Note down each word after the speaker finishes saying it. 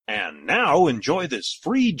And now enjoy this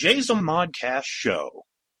free Jason Modcast show.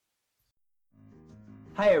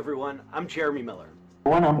 Hi everyone, I'm Jeremy Miller.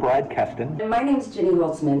 Everyone, I'm Brad Keston. And my name is Jenny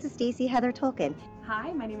Holtzman. This is Stacey Heather Tolkien.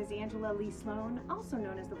 Hi, my name is Angela Lee Sloan, also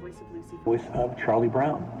known as the voice of Lucy. Voice of Charlie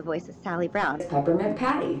Brown. The voice of Sally Brown. Peppermint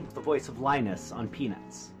Patty. The voice of Linus on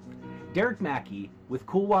Peanuts. Derek Mackey with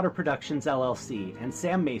Coolwater Productions LLC and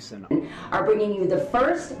Sam Mason are bringing you the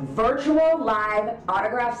first virtual live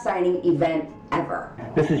autograph signing event ever.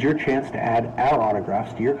 This is your chance to add our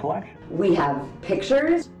autographs to your collection. We have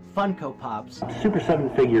pictures, Funko Pops, Super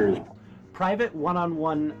 7 figures, private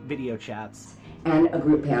one-on-one video chats, and a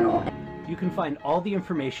group panel. You can find all the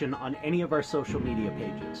information on any of our social media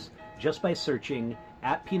pages just by searching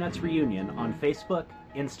 @Peanuts Reunion on Facebook,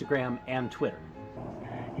 Instagram, and Twitter.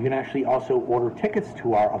 You can actually also order tickets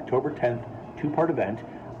to our October 10th two-part event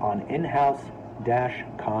on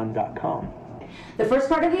inhouse-con.com. The first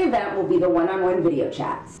part of the event will be the one-on-one video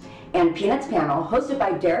chats and Peanuts panel hosted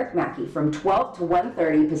by Derek Mackey from 12 to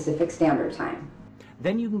 1:30 Pacific Standard Time.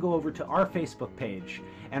 Then you can go over to our Facebook page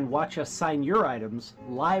and watch us sign your items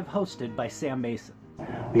live, hosted by Sam Mason.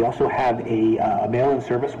 We also have a mail-in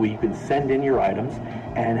service where you can send in your items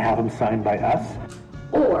and have them signed by us.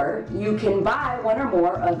 Or you can buy one or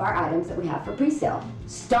more of our items that we have for pre-sale,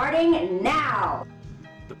 starting now.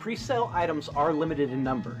 The pre-sale items are limited in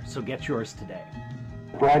number, so get yours today.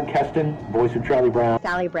 Brad Keston, voice of Charlie Brown.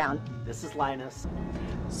 Sally Brown. This is Linus.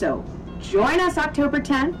 So, join us October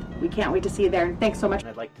 10th. We can't wait to see you there, and thanks so much. And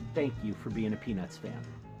I'd like to thank you for being a Peanuts fan.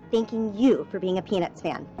 Thanking you for being a Peanuts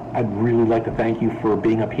fan. I'd really like to thank you for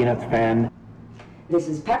being a Peanuts fan. This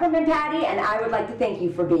is Peppermint Patty, and I would like to thank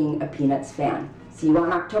you for being a Peanuts fan. See you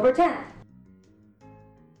on October 10th.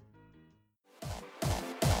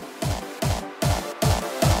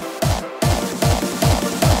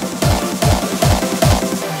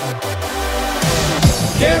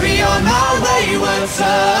 Carry on my wayward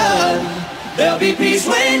son. There'll be peace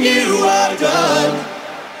when you are done.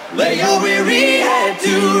 Lay your weary head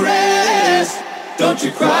to rest. Don't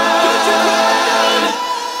you cry. Don't you cry.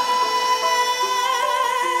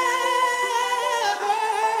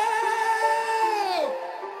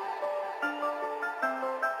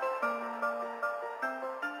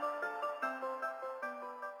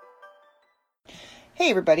 Hey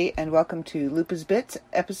everybody, and welcome to Lupa's Bits,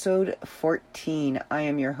 episode 14. I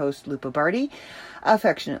am your host, Lupa Barty,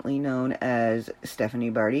 affectionately known as Stephanie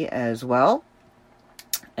Barty as well.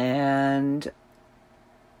 And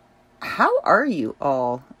how are you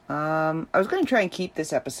all? I was going to try and keep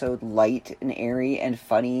this episode light and airy and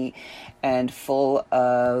funny and full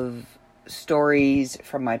of stories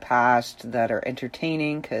from my past that are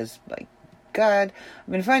entertaining, because, like, God,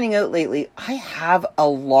 I've been finding out lately, I have a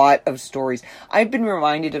lot of stories. I've been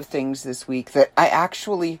reminded of things this week that I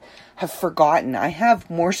actually have forgotten. I have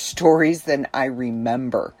more stories than I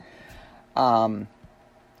remember.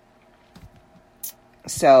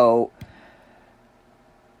 So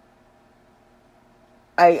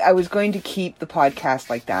I was going to keep the podcast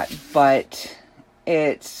like that, but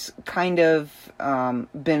it's kind of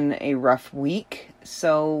been a rough week,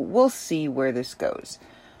 so we'll see where this goes.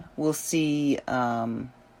 We'll see how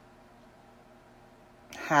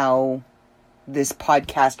this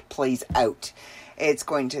podcast plays out. It's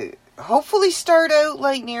going to hopefully start out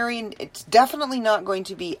light and airy, and it's definitely not going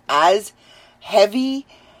to be as heavy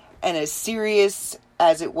and as serious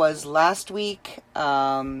as it was last week.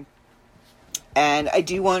 And I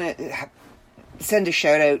do want to send a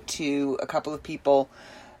shout out to a couple of people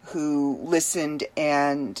who listened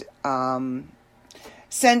and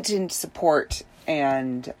sent in support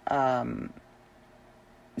and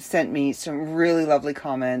sent me some really lovely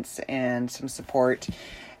comments and some support.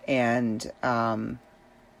 And wow,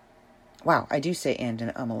 I do say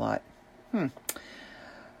and a lot.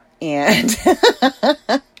 And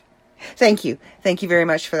thank you very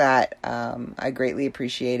much for that. I greatly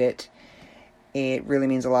appreciate it. It really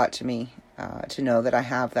means a lot to me to know that I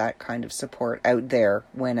have that kind of support out there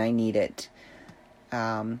when I need it.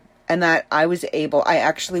 And that I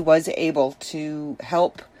actually was able to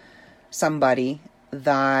help somebody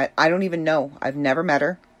that I don't even know. I've never met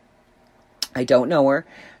her. I don't know her.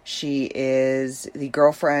 She is the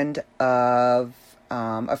girlfriend of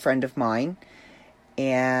a friend of mine.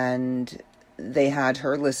 And they had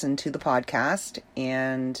her listen to the podcast.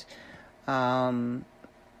 And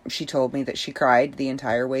she told me that she cried the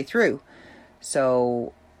entire way through.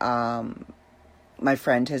 So my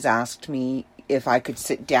friend has asked me if I could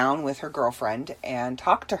sit down with her girlfriend and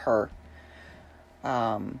talk to her,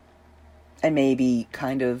 and maybe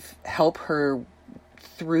kind of help her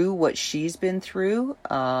through what she's been through,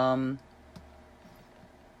 and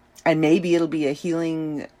maybe it'll be a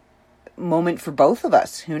healing moment for both of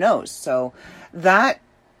us. Who knows? So that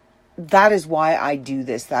is why I do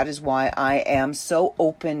this. That is why I am so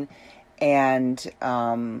open and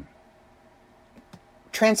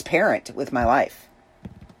transparent with my life,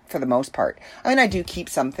 for the most part. I mean, I do keep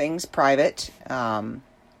some things private, but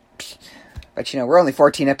we're only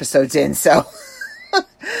 14 episodes in, so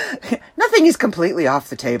nothing is completely off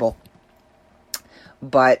the table.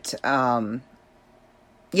 But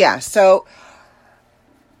yeah, so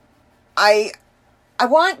I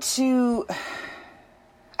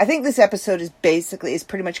think this episode is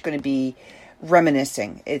pretty much going to be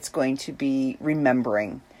reminiscing. It's going to be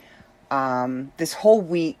remembering. This whole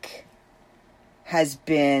week has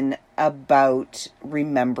been about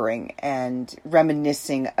remembering and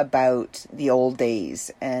reminiscing about the old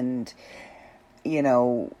days, and,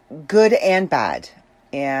 good and bad.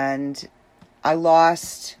 And I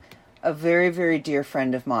lost a very, very dear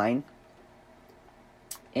friend of mine,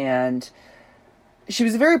 and she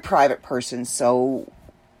was a very private person, so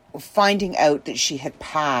finding out that she had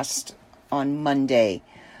passed on Monday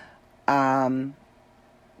came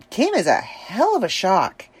as a hell of a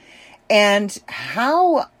shock. And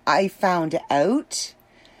how I found out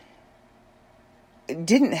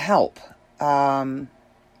didn't help. Her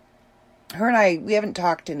and I, we haven't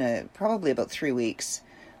talked in probably about 3 weeks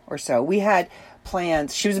or so. We had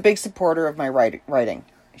plans. She was a big supporter of my writing.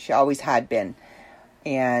 She always had been.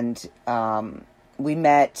 And we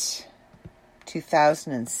met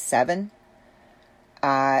 2007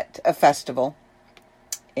 at a festival.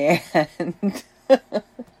 And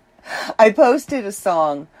I posted a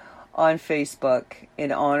song on Facebook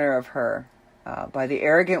in honor of her by the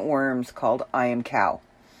Arrogant Worms called I Am Cow.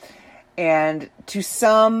 And to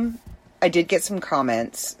some, I did get some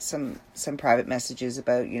comments, some private messages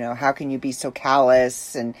about, how can you be so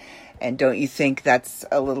callous, and don't you think that's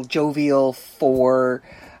a little jovial for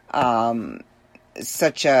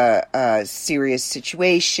such a serious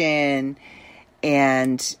situation?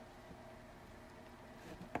 And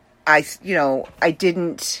I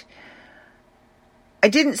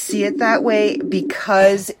didn't see it that way,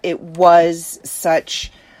 because it was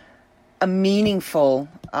such a meaningful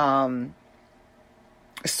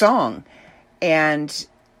song. And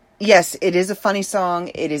yes, it is a funny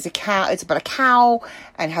song. It is it's about a cow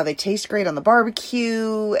and how they taste great on the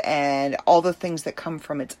barbecue and all the things that come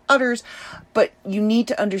from its udders. But you need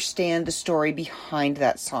to understand the story behind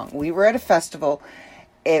that song. We were at a festival.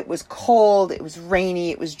 It was cold. It was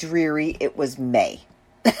rainy. It was dreary. It was May.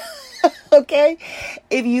 Okay?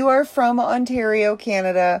 If you are from Ontario,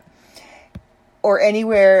 Canada, or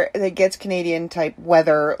anywhere that gets Canadian type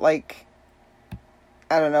weather, like,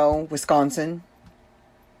 I don't know, Wisconsin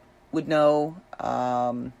would know.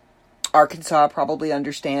 Arkansas probably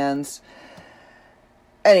understands.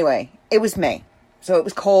 Anyway, it was May. So it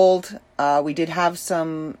was cold. We did have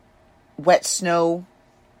some wet snow.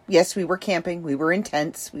 Yes, we were camping. We were in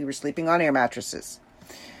tents. We were sleeping on air mattresses.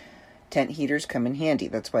 Tent heaters come in handy.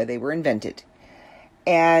 That's why they were invented.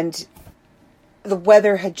 And the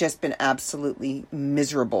weather had just been absolutely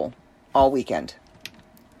miserable all weekend.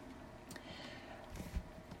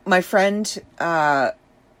 My friend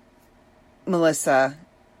Melissa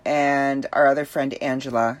and our other friend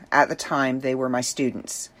Angela, at the time, they were my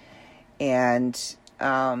students. And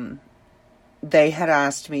they had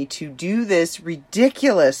asked me to do this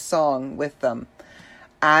ridiculous song with them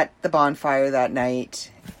at the bonfire that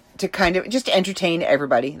night, to kind of just entertain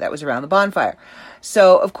everybody that was around the bonfire.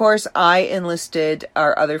 So, of course, I enlisted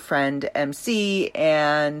our other friend, MC,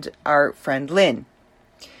 and our friend, Lynn.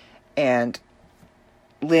 And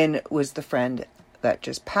Lynn was the friend that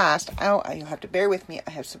just passed. Ow, you'll have to bear with me.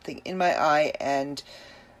 I have something in my eye, and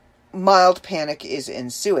mild panic is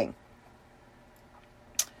ensuing.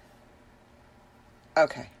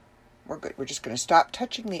 Okay, we're good. We're just going to stop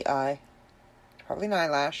touching the eye. Probably an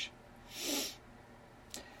eyelash.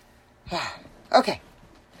 Okay.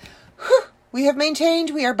 Whew. We have maintained.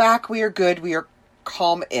 We are back. We are good. We are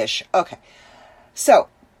calm-ish. Okay. So,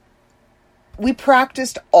 we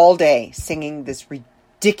practiced all day singing this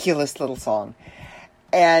ridiculous little song.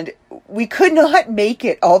 And we could not make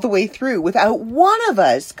it all the way through without one of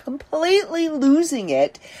us completely losing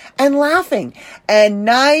it and laughing. And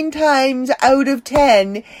 9 times out of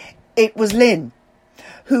 10, it was Lynn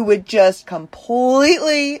who would just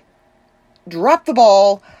completely drop the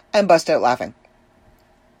ball and bust out laughing.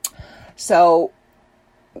 So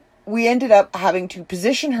we ended up having to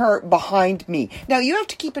position her behind me. Now, you have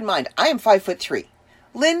to keep in mind, I am 5'3".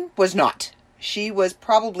 Lynn was not. She was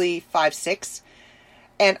probably 5'6".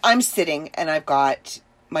 And I'm sitting, and I've got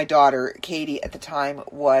my daughter, Katie, at the time,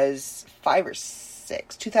 was 5 or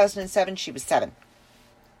 6. 2007, she was 7.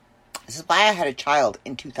 This is why I had a child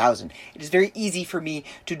in 2000. It is very easy for me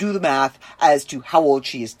to do the math as to how old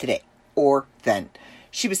she is today, or then.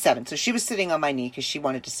 She was 7, so she was sitting on my knee because she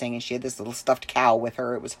wanted to sing, and she had this little stuffed cow with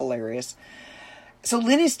her. It was hilarious. So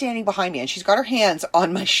Lynn is standing behind me, and she's got her hands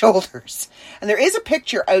on my shoulders. And there is a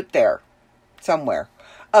picture out there somewhere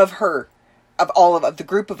of her, of the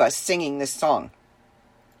group of us singing this song.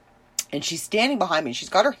 And she's standing behind me, and she's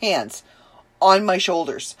got her hands on my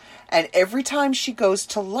shoulders. And every time she goes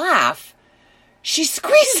to laugh, she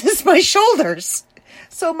squeezes my shoulders.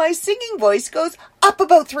 So my singing voice goes up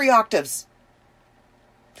about 3 octaves.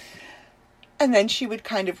 And then she would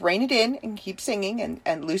kind of rein it in and keep singing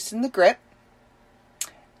and loosen the grip.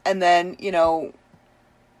 And then, you know,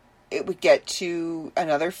 it would get to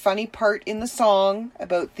another funny part in the song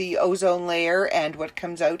about the ozone layer and what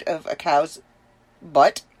comes out of a cow's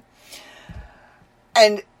butt.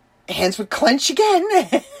 And hands would clench again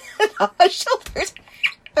on my shoulders.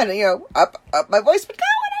 And, you know, up my voice would go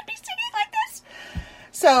and I'd be singing like this.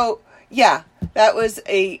 So, yeah, that was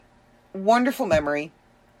a wonderful memory.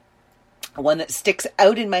 One that sticks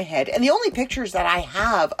out in my head. And the only pictures that I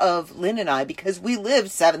have of Lynn and I, because we live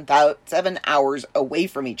 7 hours away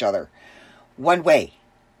from each other, one way,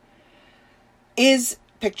 is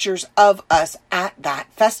pictures of us at that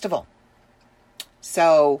festival.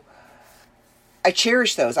 So I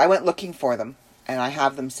cherish those. I went looking for them, and I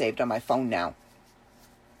have them saved on my phone now.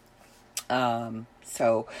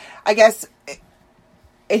 So I guess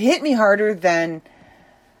it hit me harder than...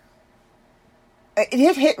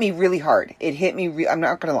 It hit me really hard. It hit me, I'm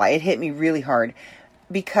not going to lie, it hit me really hard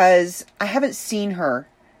because I haven't seen her,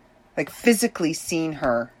 like physically seen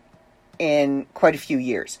her in quite a few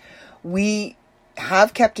years. We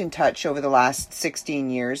have kept in touch over the last 16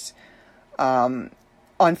 years on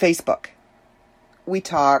Facebook. We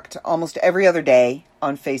talked almost every other day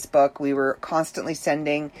on Facebook. We were constantly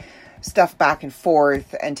sending stuff back and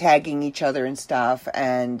forth and tagging each other and stuff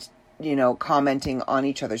and, you know, commenting on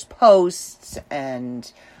each other's posts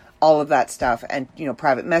and all of that stuff and, you know,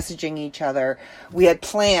 private messaging each other. We had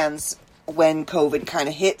plans when COVID kind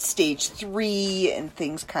of hit stage 3 and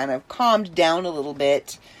things kind of calmed down a little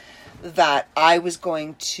bit that I was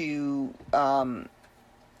going to, now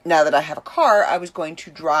that I have a car, I was going to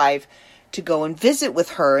drive to go and visit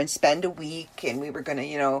with her and spend a week. And we were going to,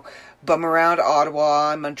 you know, bum around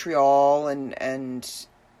Ottawa and Montreal and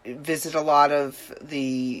visit a lot of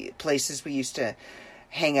the places we used to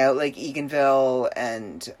hang out, like Eganville,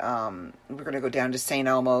 and we're going to go down to St.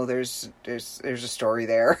 Elmo. There's a story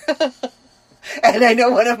there. And I know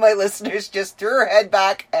one of my listeners just threw her head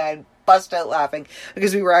back and bust out laughing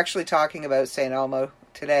because we were actually talking about St. Elmo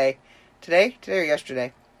today or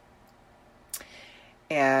yesterday.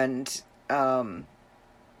 And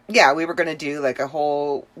yeah, we were going to do like a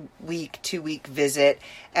whole 2-week visit,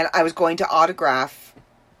 and I was going to autograph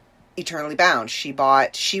Eternally Bound. I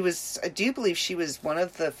do believe she was one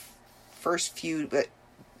of the first few that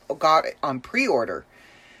got it on pre-order.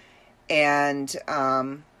 And,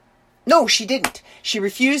 no, she didn't. She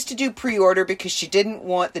refused to do pre-order because she didn't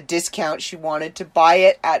want the discount. She wanted to buy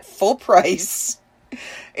it at full price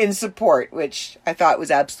in support, which I thought was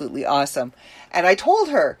absolutely awesome. And I told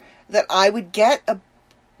her that I would get a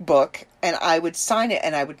book and I would sign it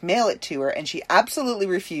and I would mail it to her, and she absolutely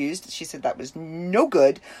refused. She said that was no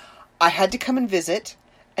good. I had to come and visit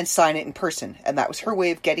and sign it in person, and that was her way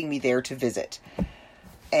of getting me there to visit.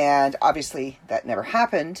 And obviously that never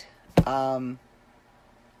happened.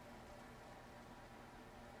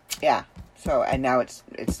 Yeah. So, and now it's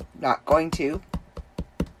not going to.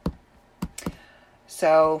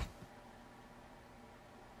 So,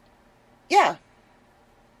 yeah.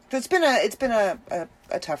 So it's been a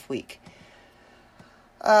tough week.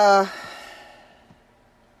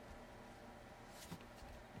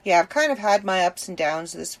 Yeah, I've kind of had my ups and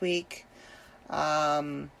downs this week.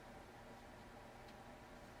 And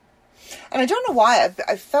I don't know why.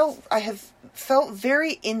 I have felt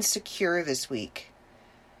very insecure this week.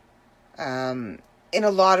 In a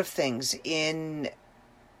lot of things. In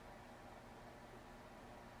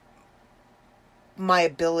my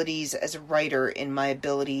abilities as a writer, in my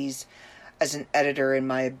abilities as an editor, in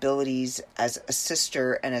my abilities as a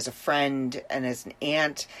sister and as a friend and as an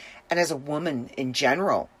aunt and as a woman in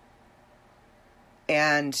general.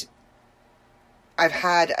 And I've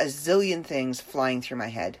had a zillion things flying through my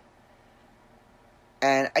head.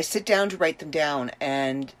 And I sit down to write them down,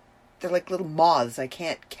 and they're like little moths. I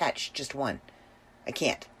can't catch just one. I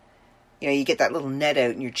can't. You know, you get that little net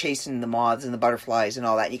out and you're chasing the moths and the butterflies and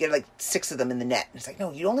all that. And you get like 6 of them in the net. And it's like,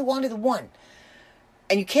 no, you only wanted the one.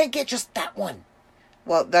 And you can't get just that one.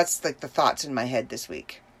 Well, that's like the thoughts in my head this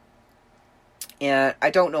week. And I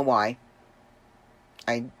don't know why.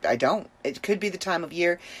 I don't. It could be the time of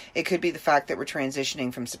year. It could be the fact that we're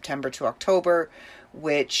transitioning from September to October,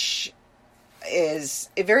 which is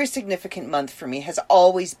a very significant month for me, has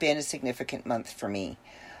always been a significant month for me.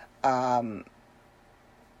 We'll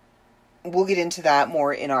get into that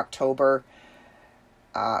more in October,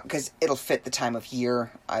 because it'll fit the time of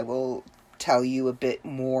year. I will tell you a bit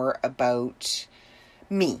more about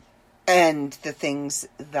me and the things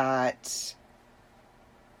that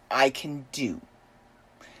I can do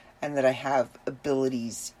and that I have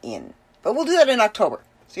abilities in. But we'll do that in October,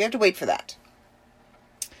 so you have to wait for that.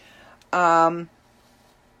 I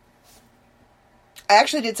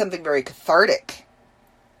actually did something very cathartic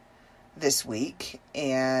this week,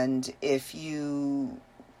 and if you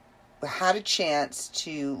had a chance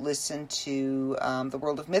to listen to the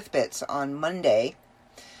World of Myth Bits on Monday,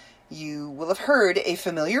 you will have heard a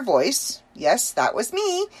familiar voice. Yes, that was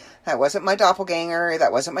me. That wasn't my doppelganger.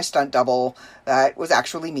 That wasn't my stunt double. That was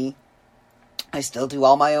actually me. I still do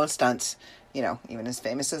all my own stunts, you know, even as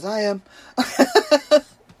famous as I am.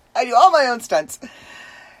 I do all my own stunts.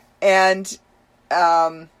 And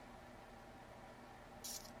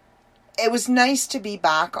it was nice to be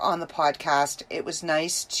back on the podcast. It was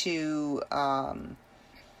nice to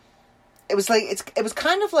it was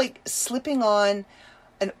kind of like slipping on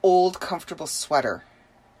an old comfortable sweater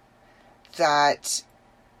that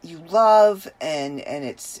you love, and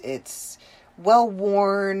it's well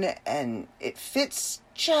worn and it fits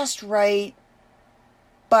just right,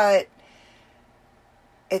 but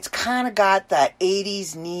it's kind of got that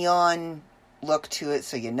 80s neon look to it,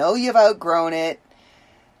 so you know you've outgrown it.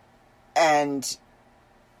 And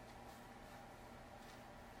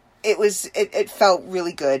it felt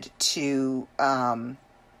really good to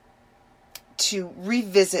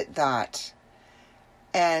revisit that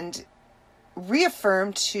and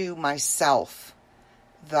reaffirm to myself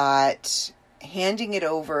that handing it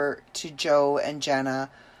over to Joe and Jenna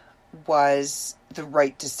was the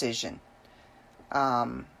right decision.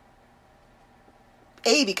 A,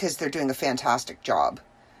 because they're doing a fantastic job,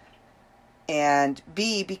 and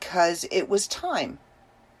B, because it was time.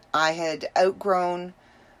 I had outgrown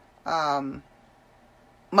my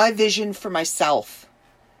vision for myself,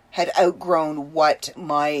 had outgrown what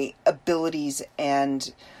my abilities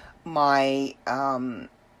and my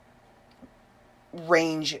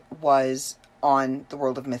range was on the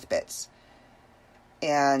World of Myth Bits.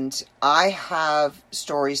 And I have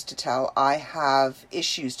stories to tell. I have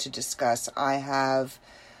issues to discuss. I have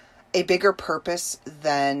a bigger purpose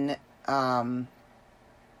than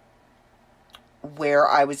where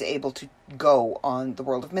I was able to go on the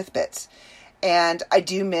World of Myth Bits. And I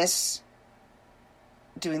do miss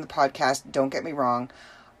doing the podcast. Don't get me wrong.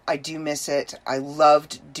 I do miss it. I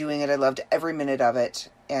loved doing it. I loved every minute of it.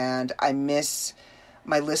 And I miss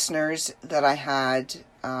my listeners that I had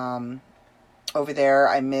over there.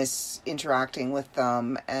 I miss interacting with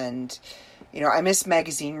them, and I miss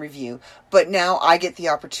magazine review. But now I get the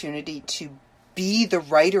opportunity to be the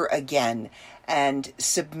writer again and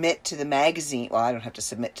submit to the magazine. Well, I don't have to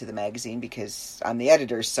submit to the magazine because I'm the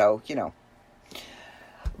editor, so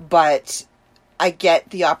but I get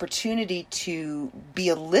the opportunity to be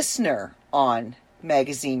a listener on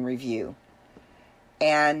magazine review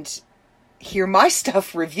and hear my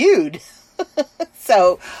stuff reviewed.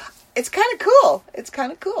 So it's kind of cool. It's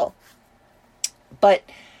kind of cool. But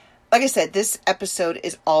like I said, this episode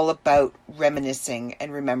is all about reminiscing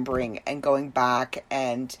and remembering and going back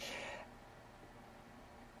and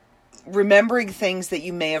remembering things that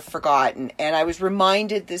you may have forgotten. And I was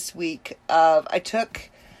reminded this week of, I took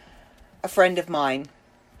a friend of mine.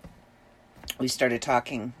 We started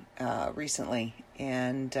talking recently,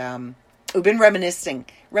 and we've been reminiscing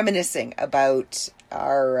about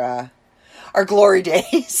our glory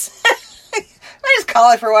days. I just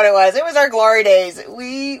call it for what it was. It was our glory days.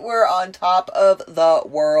 We were on top of the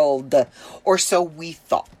world, or so we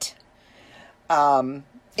thought.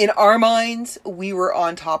 In our minds, we were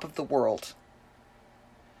on top of the world.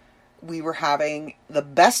 We were having the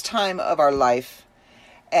best time of our life.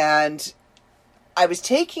 And I was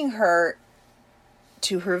taking her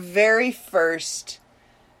to her very first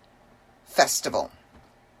festival.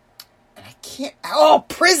 And I can't... Oh,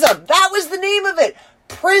 Prism! That was the name of it!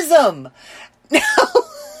 Prism! Now,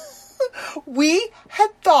 we had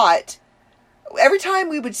thought... Every time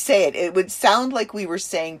we would say it, it would sound like we were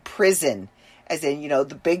saying prison. As in,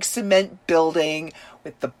 the big cement building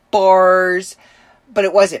with the bars. But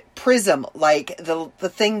it wasn't. Prism, like the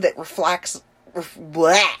thing that refracts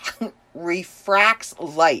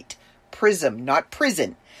light. Prism, not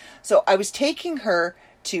prison. So I was taking her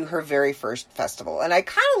to her very first festival. And I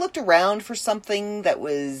kind of looked around for something that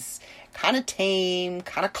was kind of tame,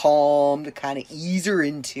 kind of calm, to kind of ease her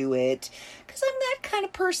into it, because I'm that kind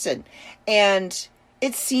of person. And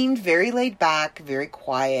it seemed very laid back, very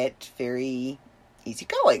quiet, very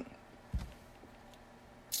easygoing.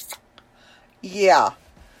 Yeah.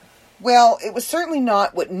 Well, it was certainly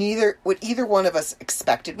not what either one of us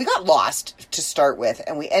expected. We got lost to start with,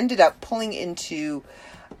 and we ended up pulling into,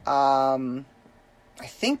 I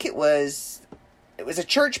think it was a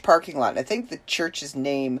church parking lot. And I think the church's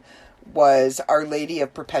name was Our Lady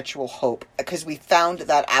of Perpetual Hope, because we found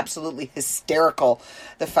that absolutely hysterical.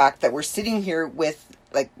 The fact that we're sitting here with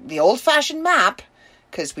like the old-fashioned map,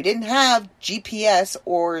 because we didn't have GPS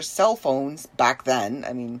or cell phones back then.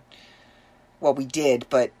 I mean, well, we did,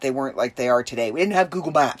 but they weren't like they are today. We didn't have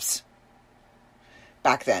Google Maps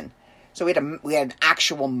back then. So we had an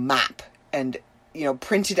actual map and,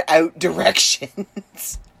 printed out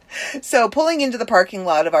directions. So pulling into the parking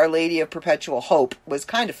lot of Our Lady of Perpetual Hope was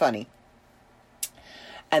kind of funny.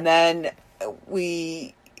 And then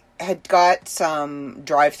we had got some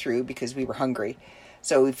drive-through because we were hungry.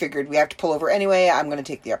 So we figured we have to pull over anyway. I'm going to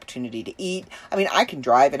take the opportunity to eat. I mean, I can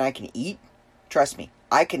drive and I can eat. Trust me.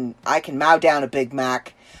 I can mow down a Big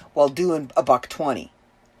Mac while doing $1.20.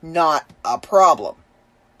 Not a problem.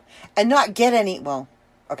 And not get any, well,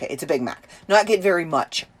 okay, it's a Big Mac. Not get very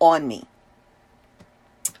much on me.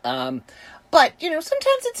 But,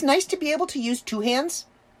 sometimes it's nice to be able to use two hands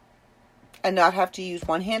and not have to use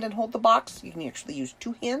one hand and hold the box. You can actually use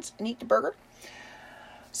two hands and eat the burger.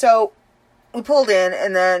 So we pulled in,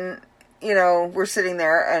 and then, we're sitting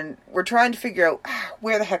there and we're trying to figure out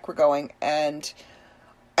where the heck we're going. And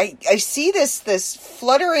I see this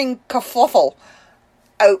fluttering kerfuffle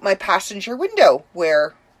out my passenger window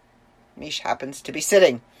where Mish happens to be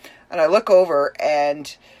sitting. And I look over,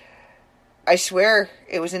 and I swear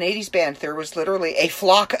it was an 80s band. There was literally a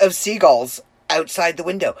flock of seagulls outside the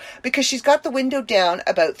window, because she's got the window down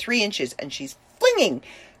about 3 inches and she's flinging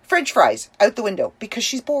French fries out the window because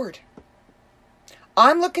she's bored.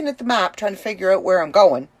 I'm looking at the map trying to figure out where I'm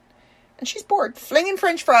going, and she's bored, flinging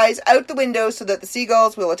French fries out the window so that the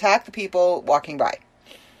seagulls will attack the people walking by.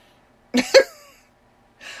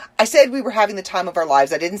 I said we were having the time of our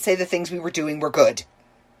lives. I didn't say the things we were doing were good.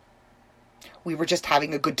 We were just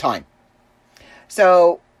having a good time.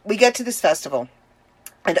 So we get to this festival,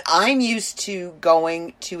 and I'm used to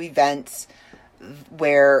going to events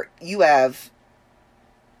where you have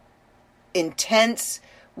intense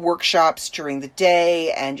workshops during the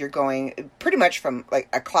day, and you're going pretty much from like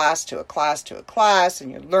a class to a class to a class,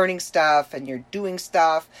 and you're learning stuff and you're doing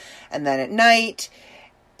stuff. And then at night,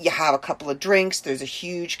 you have a couple of drinks. There's a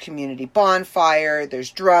huge community bonfire. There's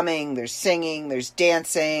drumming, there's singing, there's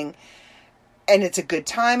dancing, and it's a good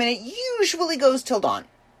time, and it usually goes till dawn.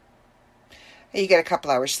 You get a couple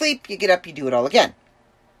hours sleep, you get up, you do it all again.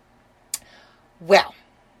 Well,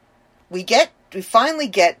 we finally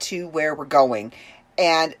get to where we're going,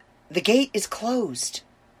 and the gate is closed.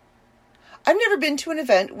 I've never been to an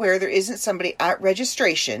event where there isn't somebody at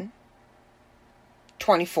registration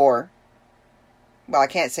 24. Well, I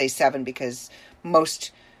can't say 7 because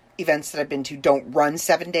most events that I've been to don't run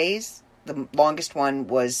 7 days. The longest one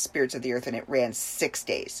was Spirits of the Earth, and it ran 6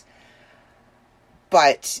 days.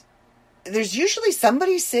 But there's usually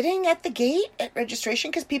somebody sitting at the gate at registration,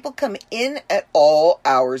 because people come in at all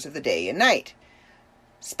hours of the day and night,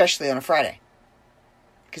 especially on a Friday,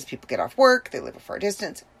 because people get off work, they live a far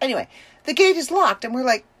distance. Anyway, the gate is locked, and we're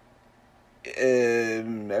like,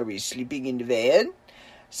 are we sleeping in the van?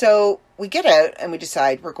 So we get out and we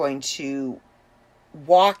decide we're going to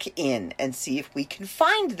walk in and see if we can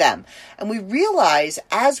find them. And we realize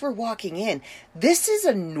as we're walking in, this is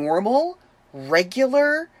a normal,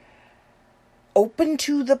 regular, open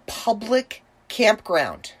to the public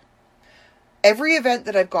campground. Every event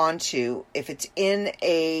that I've gone to, if it's in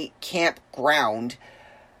a campground,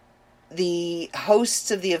 the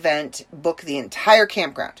hosts of the event book the entire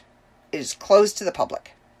campground. It is closed to the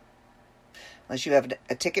public. Unless you have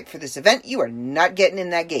a ticket for this event, you are not getting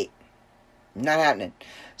in that gate. Not happening.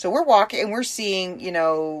 So we're walking and we're seeing,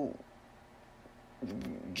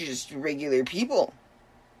 just regular people.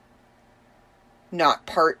 Not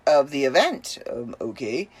part of the event.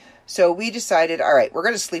 Okay. So we decided, all right, we're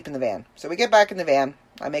going to sleep in the van. So we get back in the van.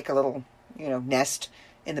 I make a little, nest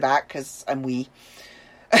in the back because I'm wee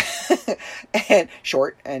and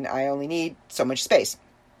short, and I only need so much space.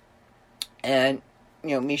 And,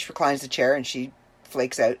 Mish reclines the chair and she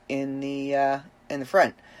flakes out in the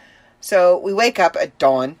front. So we wake up at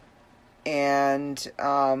dawn, and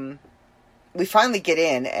we finally get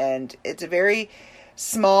in, and it's a very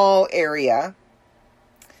small area.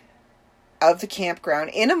 of the campground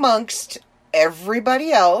in amongst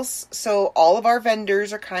everybody else. So all of our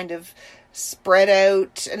vendors are kind of spread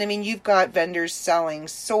out. And I mean, you've got vendors selling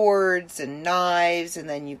swords and knives, and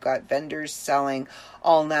then you've got vendors selling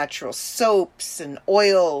all natural soaps and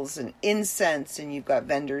oils and incense, and you've got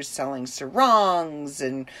vendors selling sarongs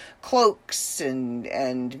and cloaks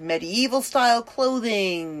and medieval style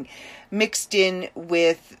clothing mixed in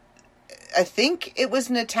with, I think it was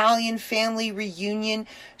an Italian family reunion.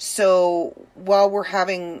 So while we're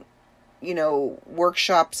having,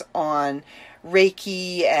 workshops on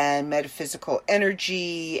Reiki and metaphysical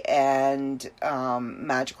energy and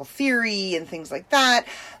magical theory and things like that,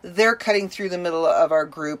 they're cutting through the middle of our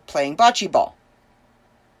group playing bocce ball.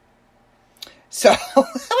 So that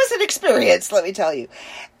was an experience, let me tell you.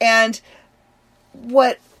 And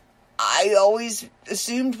what I always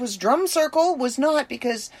assumed was drum circle was not,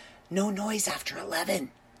 because no noise after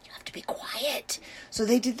 11. You have to be quiet. So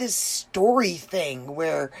they did this story thing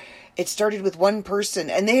where it started with one person,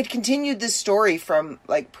 and they had continued this story from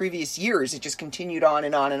like previous years. It just continued on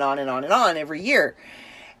and on and on and on and on every year.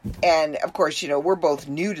 And of course, we're both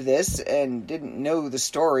new to this and didn't know the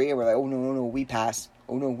story. And we're like, oh no, we pass.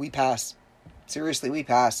 Oh no, we pass. Seriously, we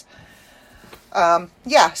pass. So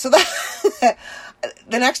that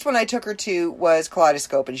the next one I took her to was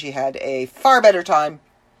Kaleidoscope, and she had a far better time.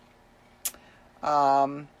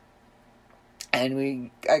 And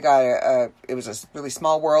it was a really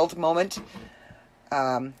small world moment.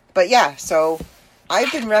 But yeah, so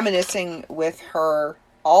I've been reminiscing with her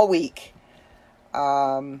all week.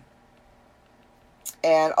 And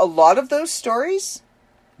a lot of those stories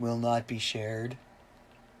will not be shared.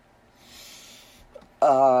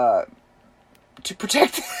 To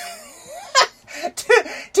protect,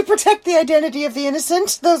 to protect the identity of the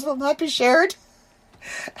innocent, those will not be shared.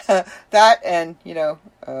 That and,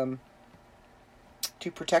 to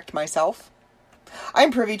protect myself. I'm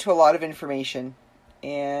privy to a lot of information,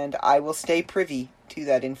 and I will stay privy to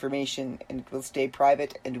that information, and it will stay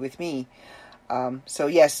private and with me. So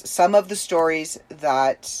yes, some of the stories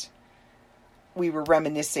that we were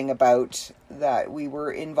reminiscing about, that we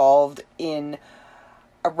were involved in,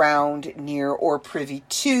 around, near, or privy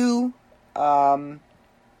to,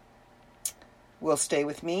 will stay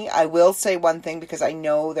with me. I will say one thing, because I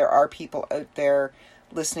know there are people out there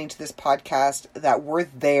listening to this podcast that were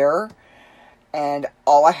there, and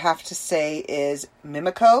all I have to say is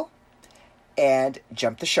Mimico and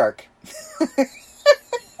jump the shark. And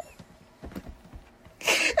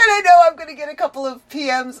I know I'm going to get a couple of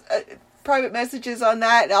PMs, private messages on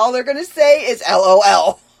that, and all they're going to say is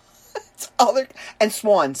LOL. And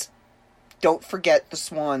swans. Don't forget the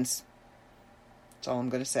swans. That's all I'm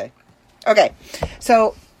going to say. Okay,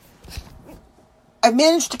 so I've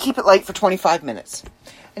managed to keep it light for 25 minutes.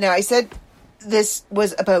 Now, I said this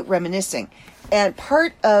was about reminiscing. And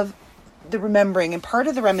part of the remembering and part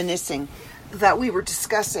of the reminiscing that we were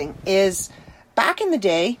discussing is, back in the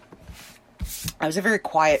day, I was a very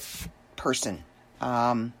quiet person.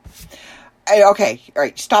 Okay, all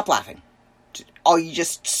right, stop laughing. You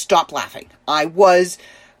just stop laughing. I was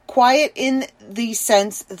quiet in the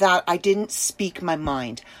sense that I didn't speak my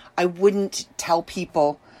mind. I wouldn't tell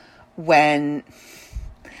people when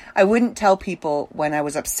I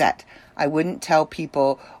was upset. I wouldn't tell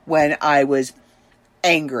people when I was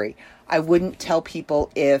angry. I wouldn't tell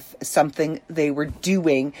people if something they were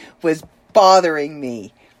doing was bothering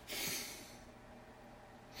me.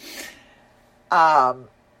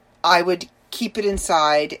 I would keep it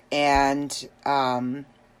inside, and I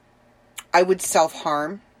would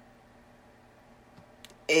self-harm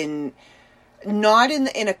not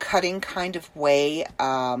in a cutting kind of way.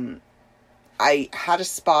 I had a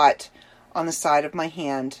spot on the side of my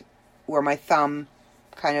hand where my thumb,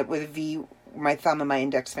 kind of with a V, my thumb and my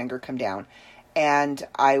index finger come down, and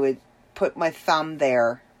I would put my thumb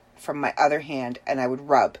there from my other hand, and I would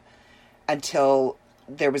rub until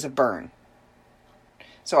there was a burn.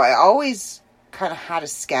 So I always kind of had a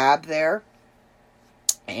scab there,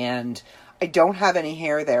 and I don't have any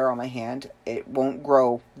hair there on my hand. It won't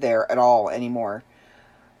grow there at all anymore.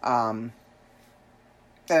 And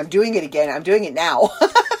I'm doing it again. I'm doing it now.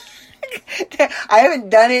 I haven't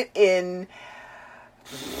done it in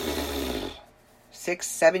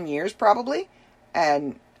 6-7 years probably.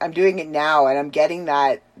 And I'm doing it now, and I'm getting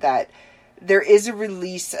that there is a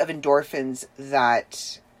release of endorphins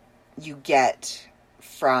that you get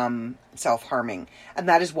from self-harming. And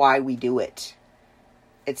that is why we do it.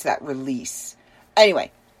 It's that release.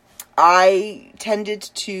 Anyway, I tended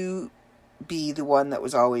to be the one that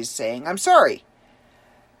was always saying, I'm sorry.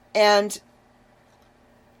 And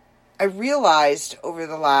I realized over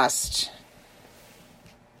the last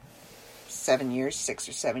 6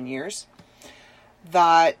 or 7 years,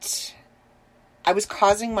 that I was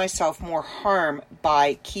causing myself more harm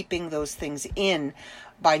by keeping those things in,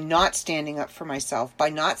 by not standing up for myself, by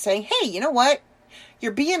not saying, hey, you know what?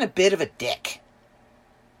 You're being a bit of a dick.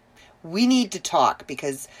 We need to talk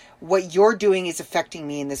because what you're doing is affecting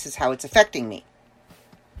me and this is how it's affecting me.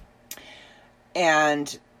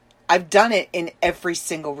 And I've done it in every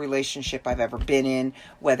single relationship I've ever been in,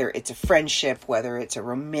 whether it's a friendship, whether it's a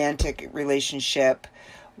romantic relationship,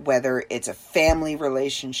 whether it's a family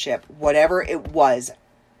relationship, whatever it was.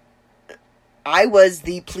 I was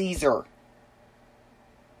the pleaser.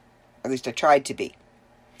 At least I tried to be.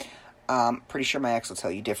 Pretty sure my ex will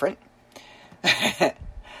tell you different.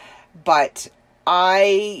 But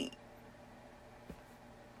I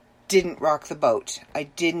didn't rock the boat. I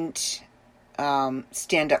didn't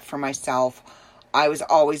stand up for myself. I was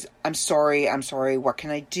always, I'm sorry. What can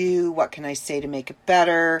I do? What can I say to make it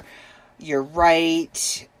better? You're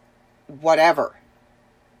right. Whatever.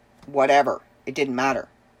 It didn't matter.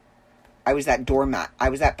 I was that doormat. I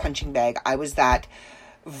was that punching bag. I was that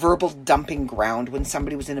verbal dumping ground when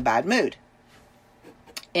somebody was in a bad mood.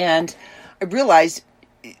 And I realized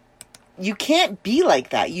you can't be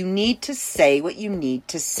like that. You need to say what you need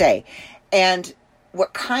to say. And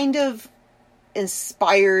what kind of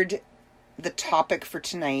inspired the topic for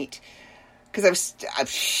tonight, because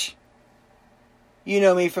you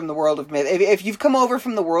know me from the world of myth. If you've come over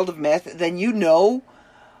from the world of myth, then you know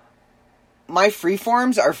my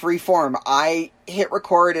freeforms are freeform. I hit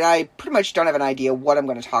record and I pretty much don't have an idea what I'm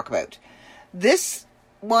going to talk about. This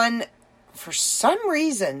one, for some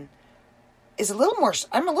reason, is I'm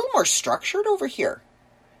a little more structured over here.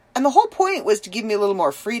 And the whole point was to give me a little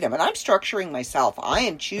more freedom. And I'm structuring myself. I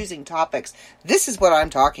am choosing topics. This is what I'm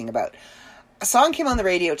talking about. A song came on the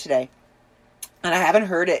radio today, and I haven't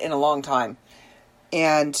heard it in a long time.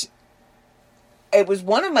 And it was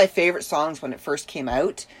one of my favorite songs when it first came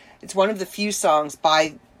out. It's one of the few songs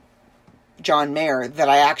by John Mayer that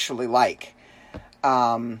I actually like.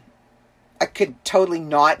 I could totally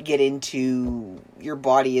not get into Your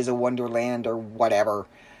Body is a Wonderland or whatever.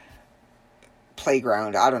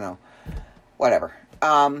 Playground, I don't know. Whatever.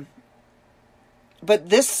 But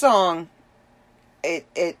this song,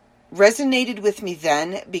 it resonated with me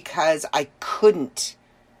then because I couldn't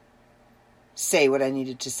say what I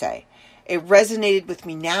needed to say. It resonated with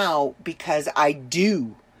me now because I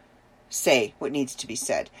do say what needs to be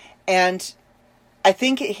said. And I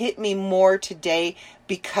think it hit me more today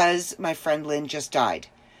because my friend Lynn just died.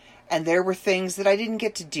 And there were things that I didn't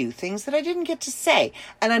get to do, things that I didn't get to say.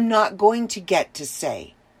 And I'm not going to get to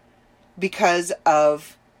say because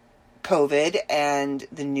of COVID and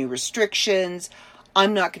the new restrictions.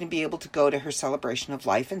 I'm not going to be able to go to her celebration of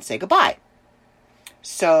life and say goodbye.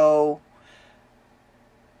 So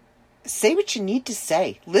say what you need to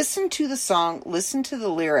say. Listen to the song. Listen to the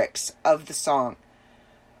lyrics of the song.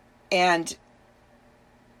 And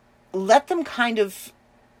let them kind of,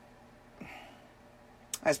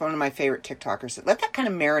 as one of my favorite TikTokers said, let that kind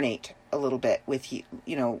of marinate a little bit with you,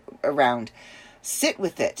 around. Sit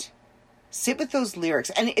with it. Sit with those lyrics.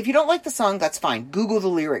 And if you don't like the song, that's fine. Google the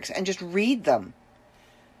lyrics and just read them.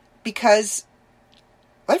 Because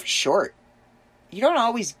life is short. You don't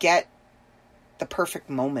always get the perfect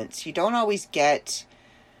moments. You don't always get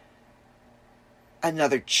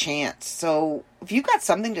another chance. So if you've got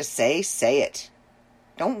something to say, say it.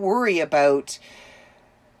 Don't worry about,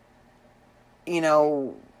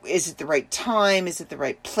 is it the right time? Is it the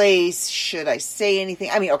right place? Should I say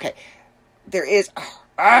anything? I mean, okay, there is,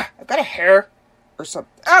 I've got a hair or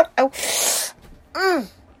something.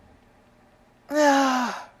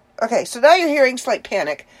 Okay, so now you're hearing slight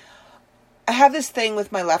panic. I have this thing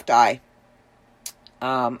with my left eye.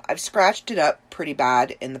 I've scratched it up pretty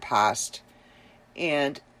bad in the past.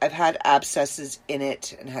 And I've had abscesses in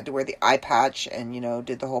it and had to wear the eye patch and,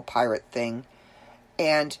 did the whole pirate thing.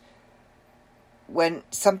 And when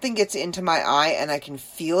something gets into my eye and I can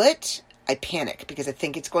feel it, I panic because I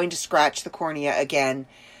think it's going to scratch the cornea again.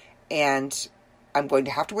 And I'm going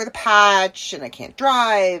to have to wear the patch and I can't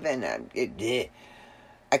drive and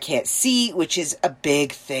I can't see, which is a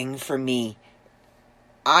big thing for me.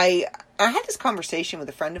 I had this conversation with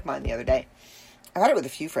a friend of mine the other day. I had it with a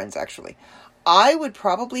few friends, actually. I would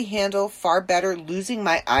probably handle far better losing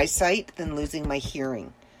my eyesight than losing my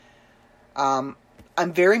hearing. I'm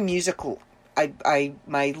very musical.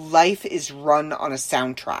 My life is run on a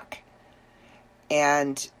soundtrack.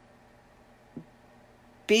 And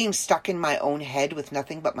being stuck in my own head with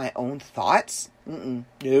nothing but my own thoughts?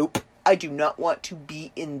 Nope. I do not want to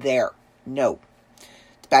be in there. No.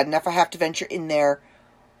 It's bad enough I have to venture in there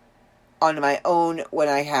on my own when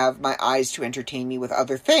I have my eyes to entertain me with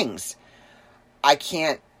other things. I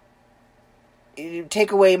can't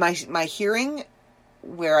take away my hearing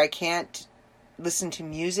where I can't listen to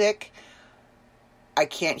music. I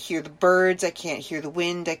can't hear the birds. I can't hear the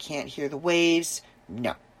wind. I can't hear the waves.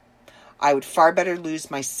 No. I would far better lose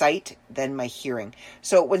my sight than my hearing.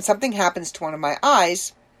 So when something happens to one of my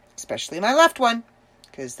eyes, especially my left one,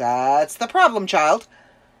 because that's the problem child,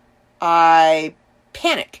 I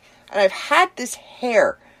panic. And I've had this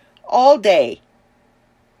hair all day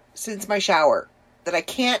since my shower that I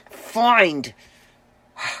can't find.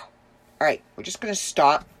 All right, we're just going to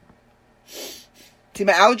stop. See,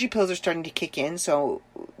 my allergy pills are starting to kick in, so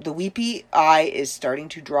the weepy eye is starting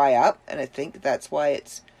to dry up, and I think that's why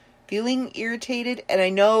it's feeling irritated. And I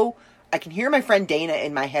know I can hear my friend Dana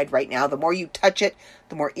in my head right now. The more you touch it,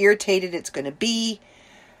 the more irritated it's going to be.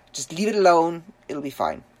 Just leave it alone. It'll be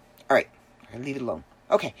fine. All right, I'll leave it alone.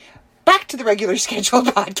 Okay, back to the regular scheduled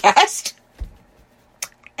podcast.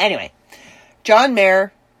 Anyway, John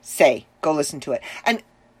Mayer, Say. Go listen to it. And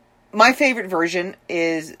my favorite version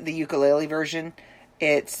is the ukulele version.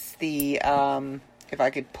 It's the, if I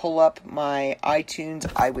could pull up my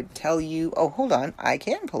iTunes, I would tell you, oh, hold on, I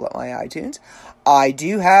can pull up my iTunes. I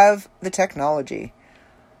do have the technology.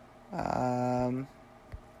 Okay.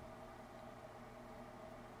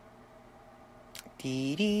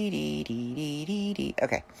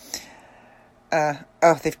 The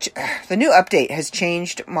new update has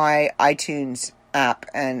changed my iTunes app,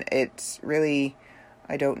 and it's really,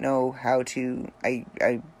 I don't know how to, I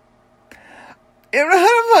don't know how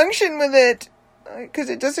to function with it, because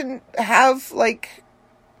it doesn't have, like,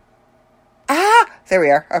 there we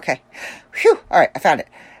are, okay, whew, alright, I found it,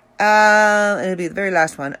 it'll be the very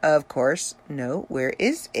last one, of course. No, where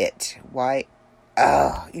is it? Why,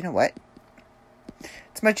 you know what,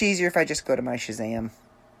 it's much easier if I just go to my Shazam.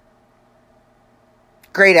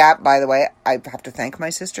 Great app, by the way. I have to thank my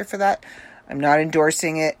sister for that. I'm not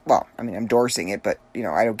endorsing it. Well, I mean, I'm endorsing it, but, you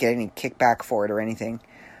know, I don't get any kickback for it or anything.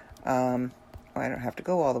 I don't have to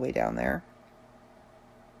go all the way down there.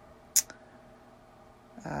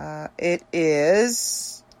 It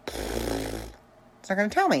is... It's not going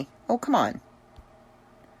to tell me. Oh, come on.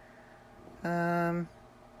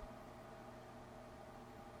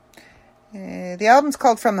 The album's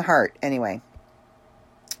called From the Heart, anyway.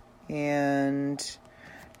 And...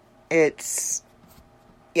 I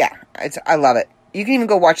love it. You can even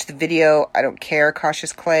go watch the video. I don't care.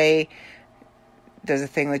 Cautious Clay does a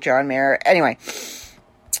thing with John Mayer. Anyway,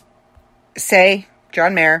 Say,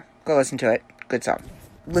 John Mayer, go listen to it. Good song.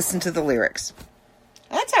 Listen to the lyrics.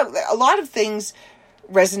 That's how a lot of things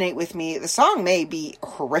resonate with me. The song may be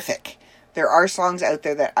horrific. There are songs out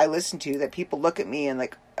there that I listen to that people look at me and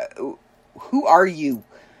like, who are you?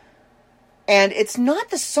 And it's not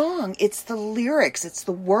the song, it's the lyrics, it's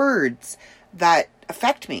the words that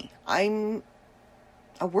affect me. I'm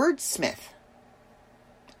a wordsmith.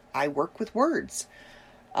 I work with words.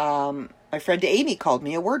 My friend Amy called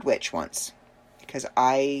me a word witch once because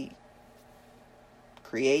I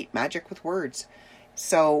create magic with words.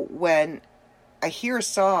 So when I hear a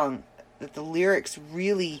song that the lyrics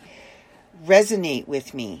really resonate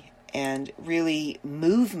with me and really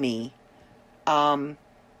move me,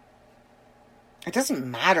 it doesn't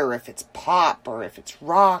matter if it's pop or if it's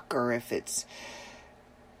rock or if it's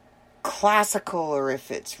classical or if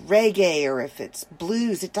it's reggae or if it's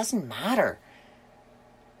blues. It doesn't matter.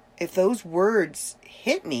 If those words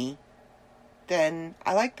hit me, then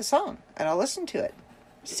I like the song and I'll listen to it.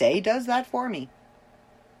 Say does that for me.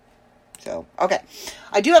 So, okay.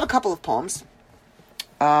 I do have a couple of poems.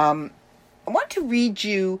 I want to read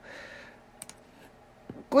you,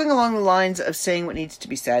 going along the lines of saying what needs to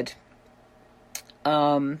be said.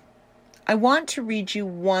 I want to read you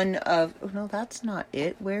one of... Oh, no, that's not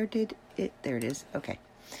it. Where did it... There it is. Okay.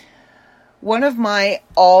 One of my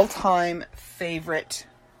all-time favorite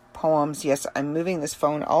poems. Yes, I'm moving this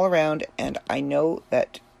phone all around, and I know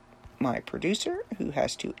that my producer, who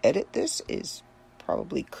has to edit this, is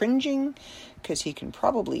probably cringing, because he can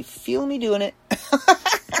probably feel me doing it.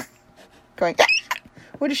 Going,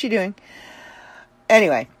 what is she doing?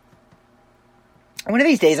 Anyway. One of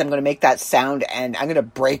these days I'm going to make that sound and I'm going to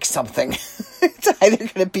break something. It's either going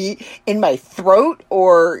to be in my throat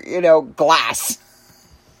or, glass.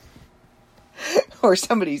 Or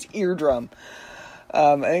somebody's eardrum.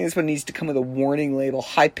 I think this one needs to come with a warning label.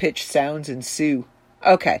 High-pitched sounds ensue.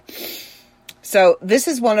 Okay. So this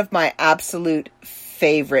is one of my absolute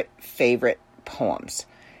favorite poems.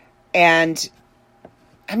 And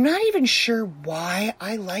I'm not even sure why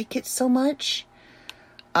I like it so much.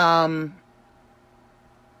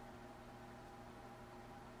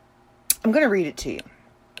 I'm going to read it to you,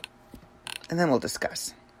 and then we'll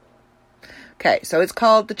discuss. Okay, so it's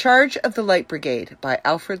called The Charge of the Light Brigade by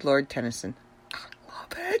Alfred Lord Tennyson. I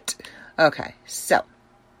love it. Okay, so.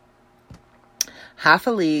 Half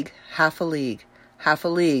a league, half a league, half a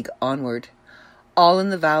league onward. All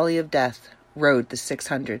in the valley of death rode the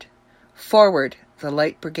 600. Forward, the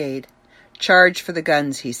Light Brigade. Charge for the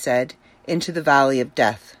guns, he said. Into the valley of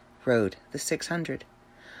death rode the 600.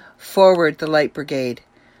 Forward, the Light Brigade.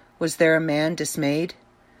 Was there a man dismayed?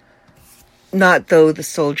 Not though the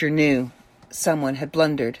soldier knew. Someone had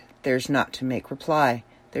blundered. There's not to make reply.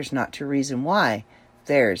 There's not to reason why.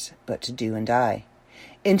 There's but to do and die.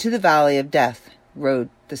 Into the valley of death rode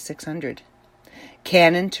the 600.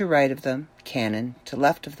 Cannon to right of them, cannon to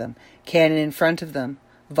left of them, cannon in front of them,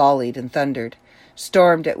 volleyed and thundered,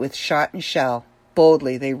 stormed it with shot and shell.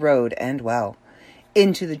 Boldly they rode and well.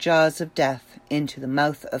 Into the jaws of death, into the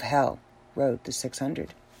mouth of hell, rode the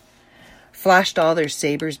 600. Flashed all their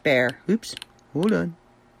sabres bare. Oops, hold on.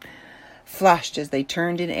 Flashed as they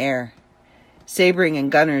turned in air. Sabering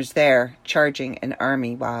and gunners there, charging an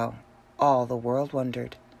army while all the world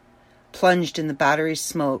wondered. Plunged in the battery's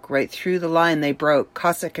smoke, right through the line they broke.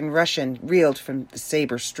 Cossack and Russian reeled from the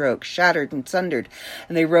sabre stroke, shattered and sundered,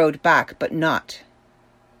 and they rode back, but not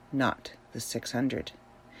the 600.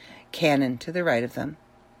 Cannon to the right of them,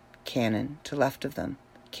 cannon to left of them,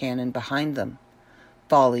 cannon behind them,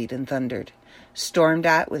 volleyed and thundered, stormed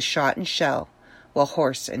at with shot and shell, while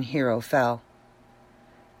horse and hero fell.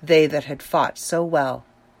 They that had fought so well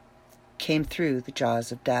came through the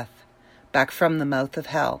jaws of death, back from the mouth of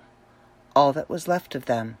hell. All that was left of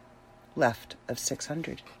them, left of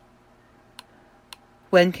 600.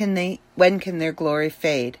 When can their glory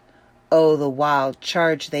fade? Oh, the wild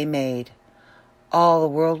charge they made. All the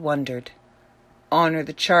world wondered. Honor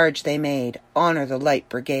the charge they made. Honor the Light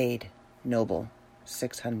Brigade. Noble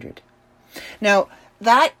 600. Now,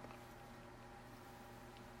 that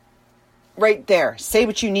right there, say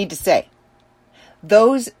what you need to say.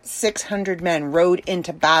 Those 600 men rode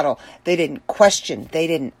into battle. They didn't question. They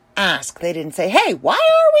didn't ask. They didn't say, hey, why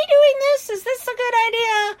are we doing this? Is this a good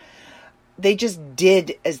idea? They just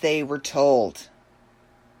did as they were told.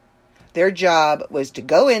 Their job was to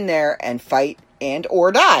go in there and fight and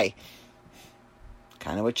or die.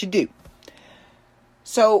 Kind of what you do.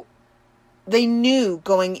 So they knew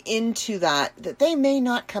going into that they may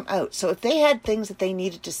not come out. So if they had things that they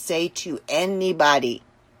needed to say to anybody,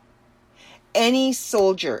 any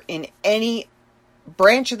soldier in any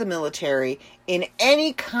branch of the military, in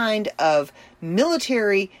any kind of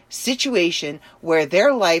military situation where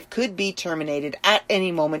their life could be terminated at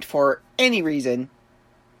any moment for any reason,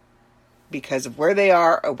 because of where they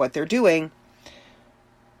are or what they're doing,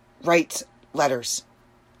 writes letters,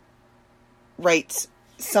 writes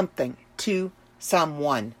something to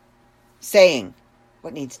someone, saying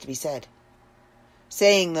what needs to be said,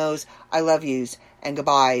 saying those I love yous and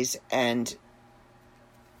goodbyes and,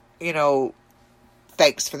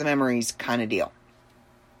 thanks for the memories kind of deal.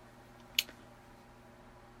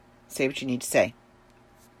 Say what you need to say.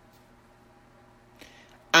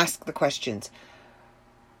 Ask the questions.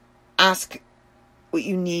 Ask what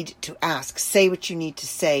you need to ask. Say what you need to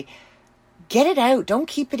say. Get it out. Don't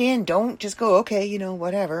keep it in. Don't just go, okay,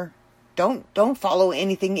 whatever. Don't follow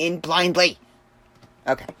anything in blindly.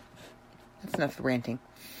 Okay. That's enough of ranting.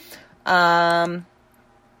 The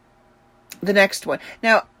next one.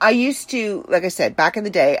 Now, I used to, like I said, back in the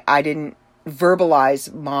day, I didn't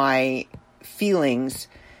verbalize my feelings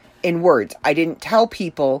in words. I didn't tell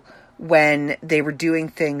people when they were doing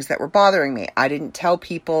things that were bothering me. I didn't tell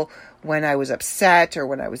people when I was upset or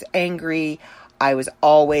when I was angry. I was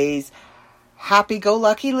always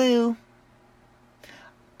happy-go-lucky Lou.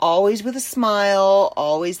 Always with a smile,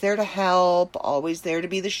 always there to help, always there to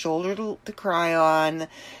be the shoulder to cry on.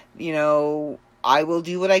 I will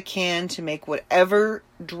do what I can to make whatever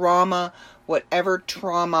drama, whatever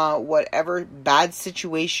trauma, whatever bad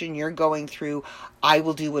situation you're going through, I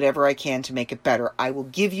will do whatever I can to make it better. I will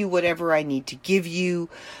give you whatever I need to give you,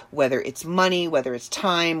 whether it's money, whether it's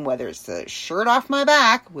time, whether it's the shirt off my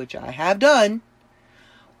back, which I have done.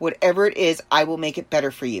 Whatever it is, I will make it better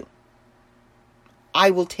for you. I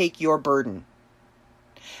will take your burden.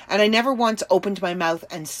 And I never once opened my mouth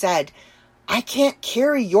and said, I can't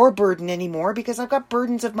carry your burden anymore because I've got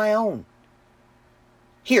burdens of my own.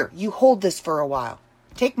 Here, you hold this for a while.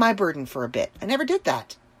 Take my burden for a bit. I never did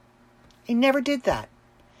that. I never did that.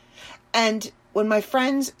 And when my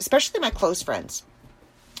friends, especially my close friends,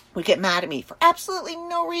 would get mad at me for absolutely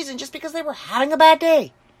no reason, just because they were having a bad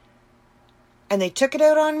day, and they took it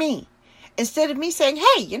out on me, instead of me saying,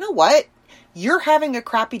 hey, you know what? You're having a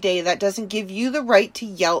crappy day. That doesn't give you the right to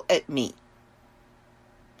yell at me.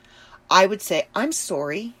 I would say, I'm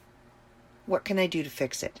sorry. What can I do to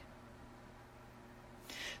fix it?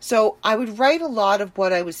 So I would write a lot of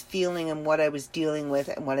what I was feeling and what I was dealing with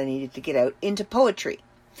and what I needed to get out into poetry.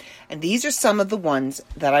 And these are some of the ones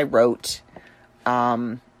that I wrote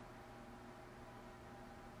to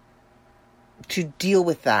deal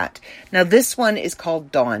with that. Now this one is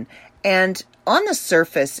called Dawn. And on the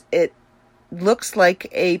surface, it looks like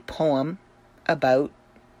a poem about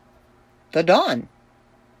the dawn.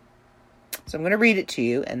 So I'm going to read it to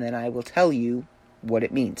you, and then I will tell you what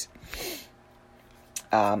it means.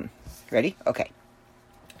 Ready? Okay.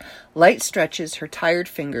 Light stretches her tired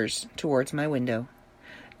fingers towards my window.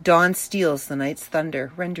 Dawn steals the night's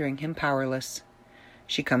thunder, rendering him powerless.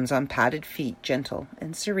 She comes on padded feet, gentle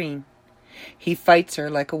and serene. He fights her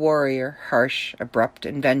like a warrior, harsh, abrupt,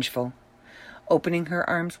 and vengeful. Opening her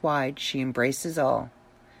arms wide, she embraces all.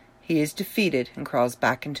 He is defeated and crawls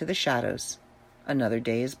back into the shadows. Another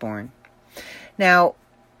day is born. Now,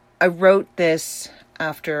 I wrote this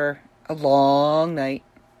after a long night,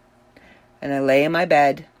 and I lay in my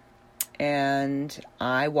bed, and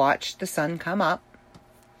I watched the sun come up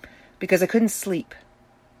because I couldn't sleep.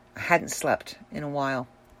 I hadn't slept in a while.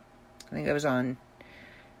 I think I was on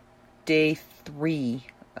day 3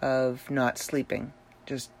 of not sleeping,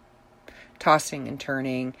 just tossing and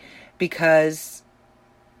turning, because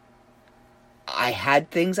I had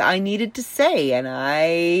things I needed to say and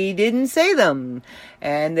I didn't say them,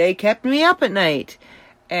 and they kept me up at night.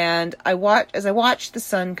 And as I watched the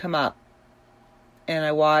sun come up, and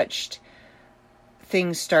I watched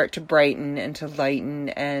things start to brighten and to lighten,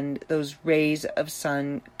 and those rays of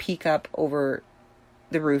sun peek up over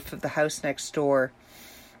the roof of the house next door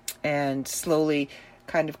and slowly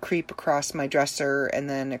kind of creep across my dresser and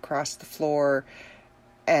then across the floor.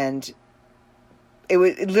 And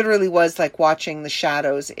it literally was like watching the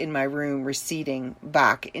shadows in my room receding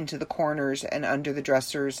back into the corners and under the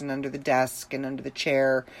dressers and under the desk and under the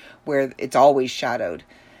chair where it's always shadowed.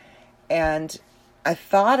 And I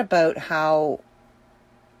thought about how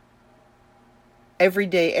every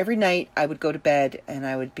night I would go to bed and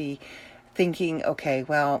I would be thinking, okay,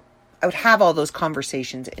 well, I would have all those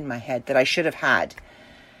conversations in my head that I should have had.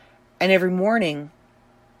 And every morning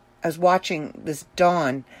I was watching this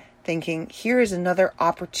dawn, thinking, here is another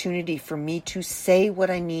opportunity for me to say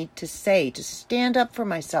what I need to say, to stand up for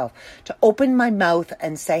myself, to open my mouth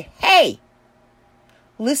and say, hey,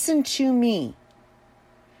 listen to me.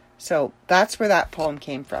 So that's where that poem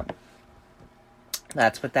came from.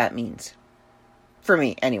 That's what that means. For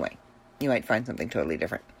me, anyway. You might find something totally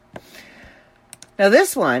different. Now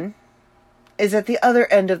this one is at the other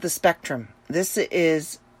end of the spectrum. This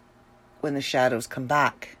is when the shadows come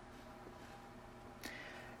back.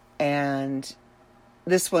 And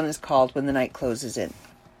this one is called When the Night Closes In.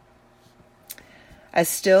 As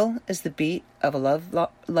still as the beat of a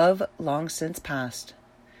love long since past,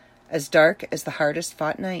 as dark as the hardest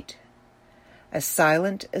fought night, as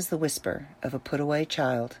silent as the whisper of a put-away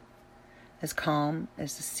child, as calm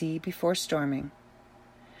as the sea before storming.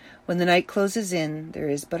 When the night closes in, there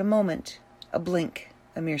is but a moment, a blink,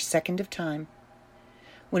 a mere second of time,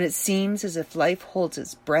 when it seems as if life holds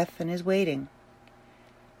its breath and is waiting.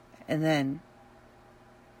 And then,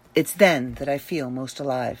 it's then that I feel most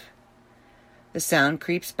alive. The sound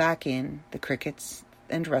creeps back in, the crickets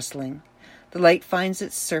and rustling. The light finds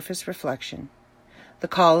its surface reflection. The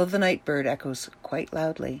call of the night bird echoes quite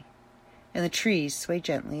loudly, and the trees sway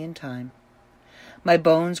gently in time. My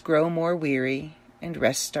bones grow more weary, and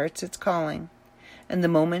rest starts its calling, and the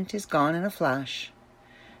moment is gone in a flash,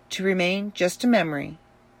 to remain just a memory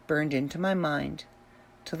burned into my mind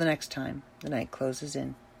till the next time the night closes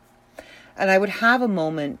in. And I would have a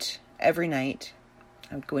moment every night.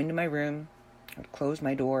 I would go into my room, I would close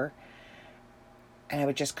my door, and I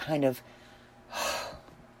would just kind of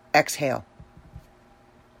exhale.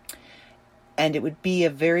 And it would be a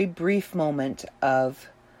very brief moment of,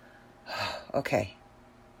 okay,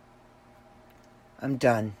 I'm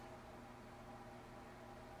done.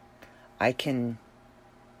 I can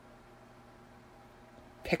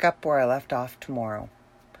pick up where I left off tomorrow.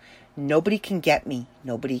 Nobody can get me.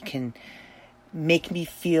 Nobody can make me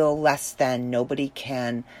feel less than. Nobody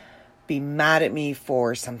can be mad at me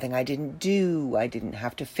for something I didn't do. I didn't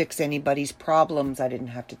have to fix anybody's problems. I didn't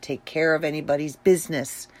have to take care of anybody's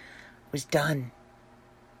business. It was done.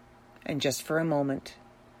 And just for a moment.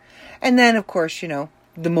 And then, of course,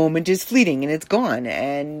 the moment is fleeting and it's gone.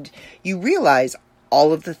 And you realize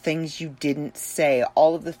all of the things you didn't say,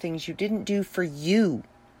 all of the things you didn't do for you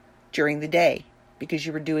during the day because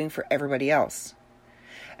you were doing for everybody else.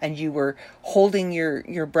 and you were holding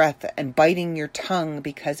your breath and biting your tongue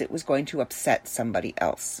because it was going to upset somebody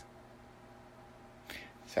else.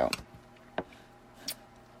 So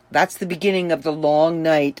that's the beginning of the long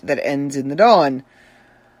night that ends in the dawn.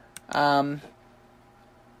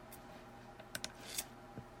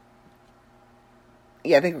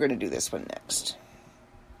 Yeah, I think we're going to do this one next.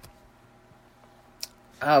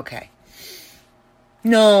 Okay.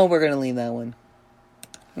 No, we're going to leave that one.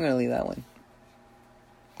 I'm going to leave that one.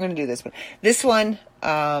 I'm going to do this one. This one,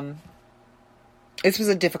 this was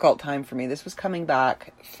a difficult time for me. This was coming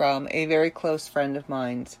back from a very close friend of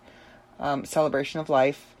mine's celebration of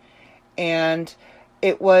life. And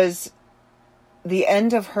it was the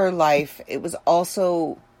end of her life. It was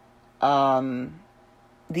also the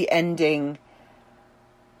ending.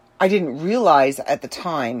 I didn't realize at the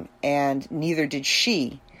time, and neither did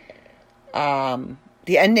she, the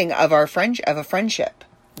ending of a friendship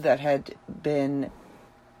that had been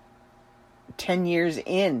 10 years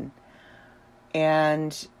in.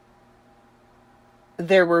 And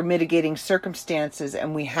there were mitigating circumstances,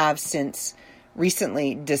 and we have since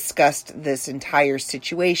recently discussed this entire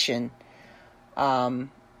situation.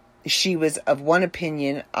 She was of one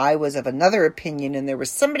opinion, I was of another opinion, and there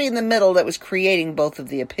was somebody in the middle that was creating both of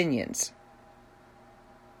the opinions.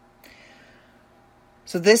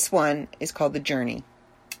 So this one is called The Journey.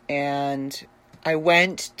 And I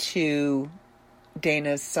went to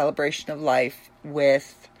Dana's celebration of life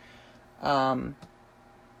with her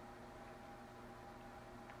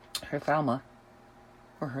Thelma.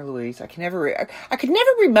 Or her Louise. I could never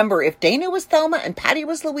remember if Dana was Thelma and Patty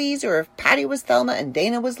was Louise, or if Patty was Thelma and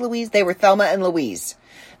Dana was Louise. They were Thelma and Louise.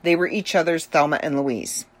 They were each other's Thelma and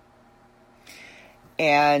Louise.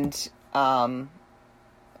 And I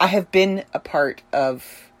have been a part of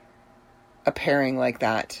a pairing like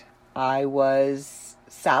that. I was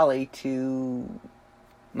Sally to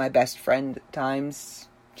my best friend at times,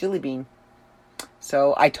 Jilly Bean.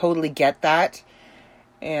 So I totally get that.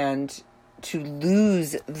 And to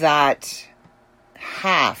lose that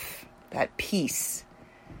half, that piece,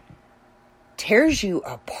 tears you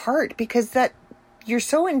apart, because that you're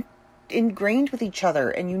so ingrained with each other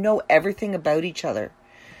and you know everything about each other.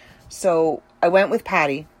 So I went with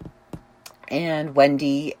Patty and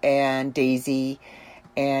Wendy and Daisy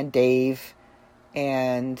and Dave,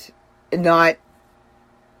 and not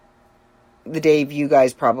the Dave you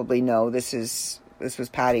guys probably know. This was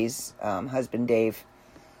Patty's husband, Dave.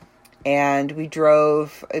 And we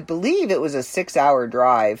drove, I believe it was a 6-hour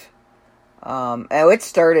drive.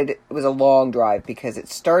 It was a long drive because it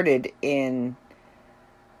started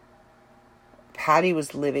Patty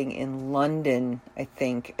was living in London, I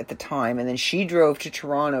think, at the time. And then she drove to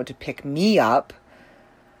Toronto to pick me up.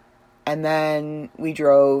 And then we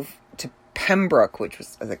drove to Pembroke, which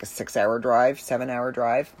was like a 6-hour drive, 7-hour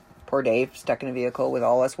drive. Poor Dave, stuck in a vehicle with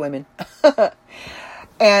all us women.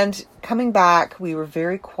 And coming back, we were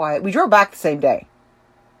very quiet. We drove back the same day.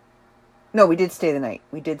 No, we did stay the night.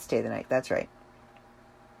 That's right.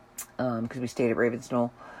 Because we stayed at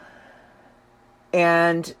Ravensknoll.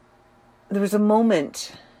 And there was a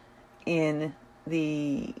moment in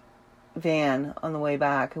the van on the way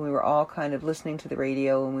back, and we were all kind of listening to the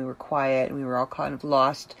radio, and we were quiet, and we were all kind of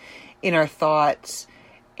lost in our thoughts.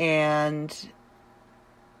 And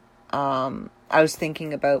I was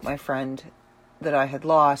thinking about my friend that I had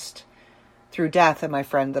lost through death, and my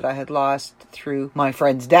friend that I had lost through my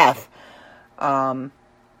friend's death. And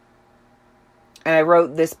I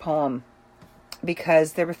wrote this poem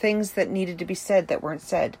because there were things that needed to be said that weren't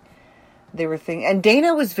said. There were things, and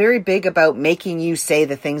Dana was very big about making you say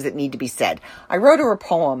the things that need to be said. I wrote her a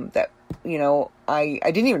poem that, I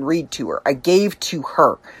didn't even read to her. I gave to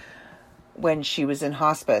her when she was in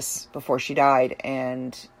hospice before she died.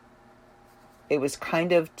 And it was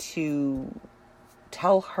kind of to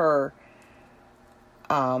tell her,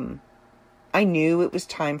 I knew it was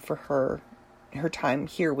time for her. Her time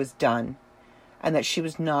here was done, and that she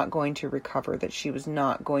was not going to recover, that she was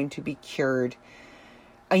not going to be cured.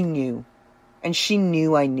 I knew, and she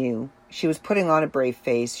knew I knew. She was putting on a brave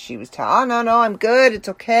face. She was telling, oh, no, I'm good. It's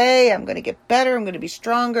okay. I'm going to get better. I'm going to be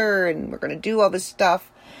stronger, and we're going to do all this stuff.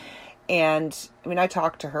 And, I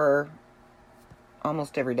talked to her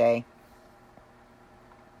almost every day.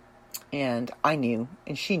 And I knew,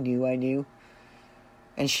 and she knew I knew,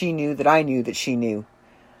 and she knew that I knew that she knew.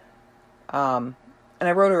 And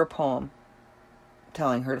I wrote her a poem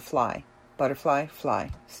telling her to fly. Butterfly,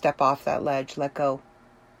 fly. Step off that ledge, let go.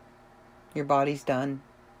 Your body's done.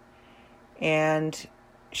 And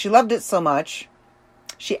she loved it so much,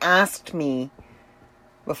 she asked me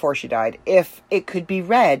before she died if it could be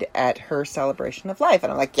read at her celebration of life.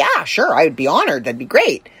 And I'm like, yeah, sure, I would be honored. That'd be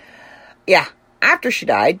great. Yeah, after she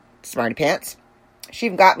died, smarty pants, she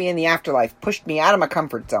even got me in the afterlife, pushed me out of my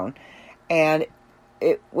comfort zone. And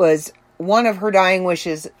it was one of her dying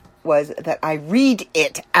wishes was that I read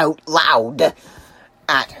it out loud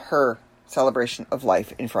at her celebration of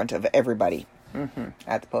life in front of everybody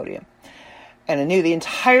at the podium. And I knew the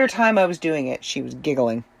entire time I was doing it, she was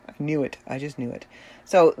giggling. I knew it. I just knew it.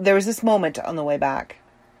 So there was this moment on the way back,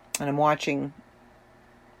 and I'm watching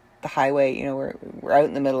the highway. You know, we're out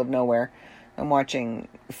in the middle of nowhere. I'm watching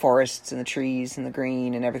the forests and the trees and the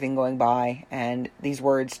green and everything going by, and these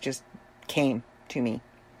words just came to me.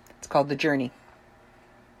 It's called The Journey.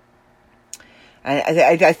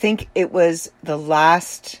 I think it was the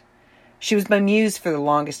last... She was my muse for the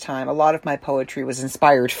longest time. A lot of my poetry was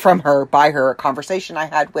inspired from her, by her, a conversation I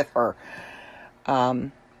had with her.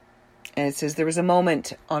 And it says, there was a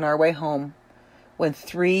moment on our way home when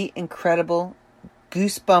 3 incredible,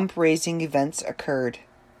 goosebump-raising events occurred.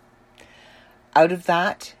 Out of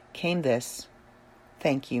that came this.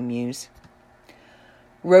 Thank you, Muse.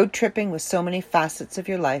 Road tripping with so many facets of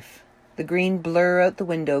your life. The green blur out the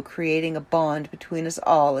window, creating a bond between us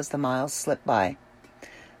all as the miles slip by.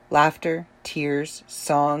 Laughter, tears,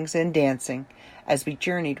 songs, and dancing as we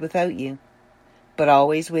journeyed without you, but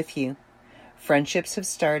always with you. Friendships have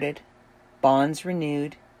started, bonds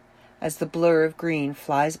renewed, as the blur of green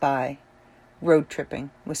flies by, road tripping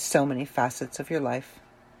with so many facets of your life.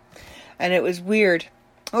 And it was weird.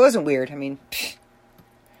 It wasn't weird. I mean,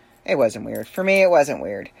 it wasn't weird. For me, it wasn't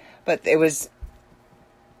weird. But it was...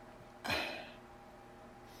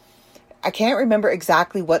 I can't remember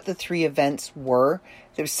exactly what the 3 events were.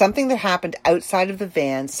 There was something that happened outside of the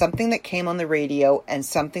van, something that came on the radio, and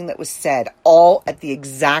something that was said all at the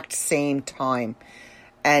exact same time.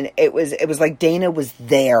 And it was like Dana was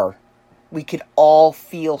there. We could all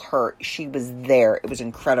feel her. She was there. It was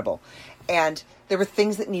incredible. And there were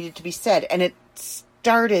things that needed to be said. And it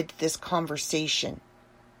started this conversation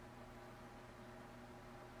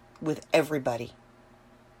with everybody.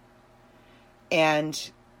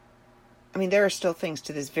 And... I mean, there are still things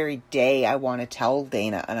to this very day I want to tell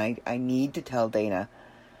Dana, and I need to tell Dana.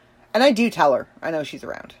 And I do tell her. I know she's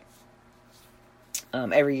around.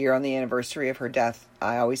 Every year on the anniversary of her death,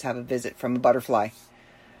 I always have a visit from a butterfly.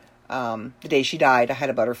 The day she died, I had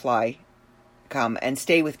a butterfly come and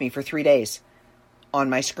stay with me for 3 days on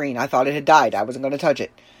my screen. I thought it had died. I wasn't going to touch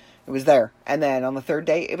it. It was there. And then on the 3rd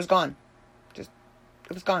day, it was gone. It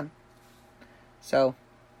was gone. So,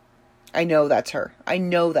 I know that's her. I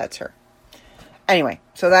know that's her. Anyway,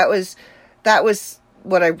 so that was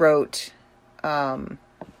what I wrote to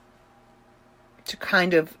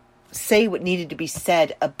kind of say what needed to be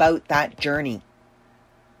said about that journey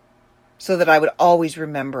so that I would always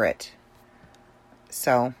remember it.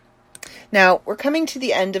 So now we're coming to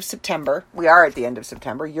the end of September. We are at the end of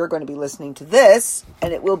September. You're going to be listening to this,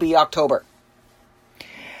 and it will be October.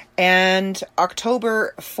 And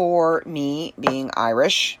October, for me, being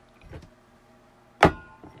Irish,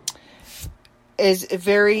 is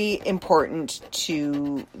very important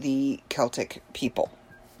to the Celtic people,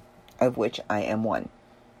 of which I am one.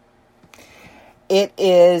 It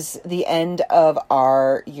is the end of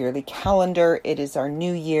our yearly calendar. It is our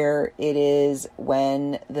new year. It is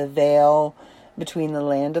when the veil between the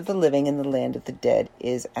land of the living and the land of the dead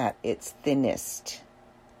is at its thinnest.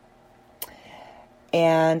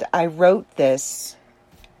 And I wrote this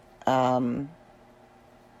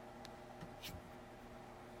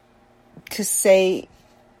to say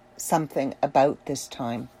something about this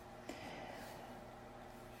time.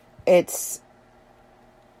 It's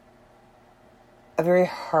a very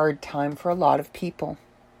hard time for a lot of people.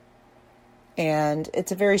 And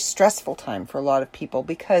it's a very stressful time for a lot of people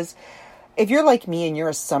because if you're like me and you're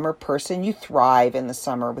a summer person, you thrive in the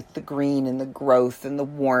summer with the green and the growth and the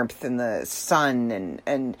warmth and the sun.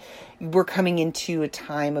 And we're coming into a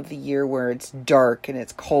time of the year where it's dark and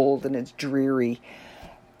it's cold and it's dreary.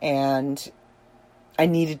 And I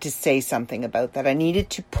needed to say something about that. I needed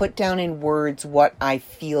to put down in words what I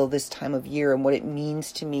feel this time of year and what it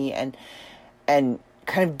means to me and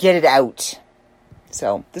kind of get it out.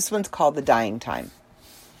 So this one's called The Dying Time.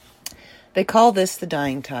 They call this the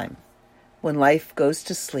dying time. When life goes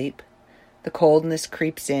to sleep, the coldness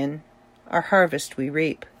creeps in, our harvest we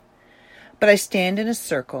reap. But I stand in a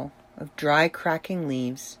circle of dry cracking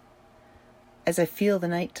leaves as I feel the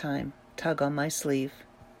nighttime tug on my sleeve.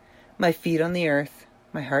 My feet on the earth,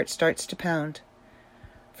 my heart starts to pound.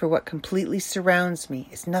 For what completely surrounds me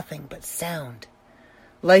is nothing but sound.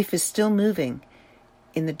 Life is still moving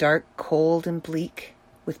in the dark, cold, and bleak,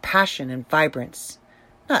 with passion and vibrance,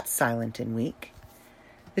 not silent and weak.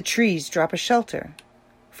 The trees drop a shelter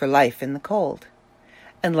for life in the cold,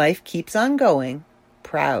 and life keeps on going,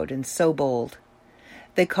 proud and so bold.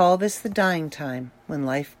 They call this the dying time, when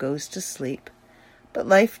life goes to sleep, but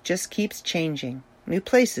life just keeps changing, new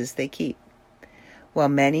places they keep. While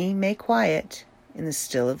many may quiet in the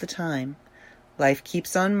still of the time, life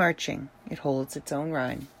keeps on marching, it holds its own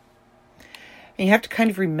rhyme. And you have to kind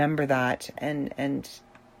of remember that, and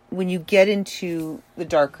when you get into the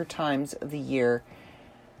darker times of the year,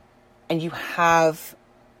 and you have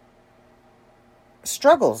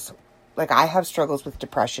struggles, like I have struggles with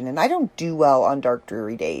depression, and I don't do well on dark,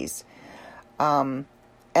 dreary days. And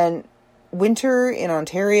winter in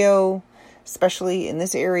Ontario, especially in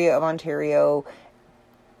this area of Ontario,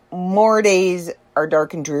 more days are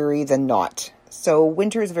dark and dreary than not. So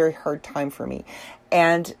winter is a very hard time for me.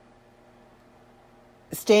 And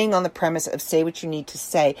staying on the premise of say what you need to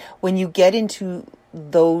say, when you get into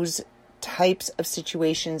those types of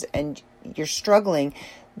situations and you're struggling,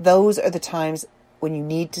 those are the times when you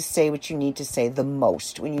need to say what you need to say the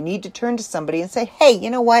most. When you need to turn to somebody and say, hey, you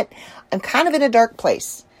know what? I'm kind of in a dark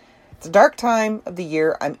place. It's a dark time of the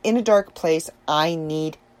year. I'm in a dark place. I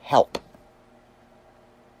need help.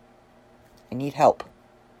 I need help.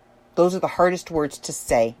 Those are the hardest words to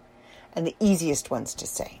say and the easiest ones to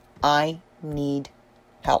say. I need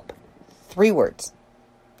help. 3 words.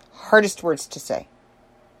 Hardest words to say.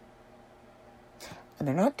 And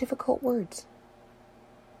they're not difficult words.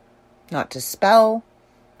 Not to spell,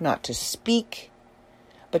 not to speak,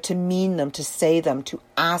 but to mean them, to say them, to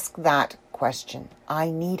ask that question. I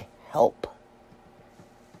need help.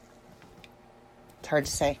 It's hard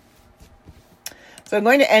to say. So I'm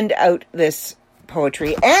going to end out this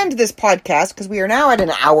poetry and this podcast, because we are now at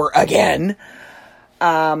an hour again,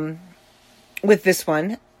 with this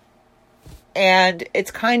one. And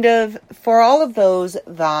it's kind of for all of those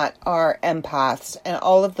that are empaths and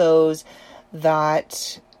all of those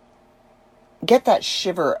that get that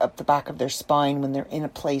shiver up the back of their spine when they're in a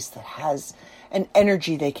place that has an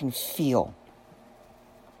energy they can feel.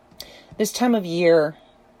 This time of year,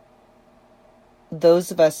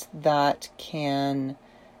 those of us that can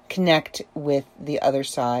connect with the other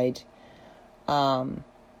side,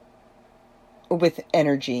 with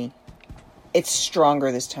energy, it's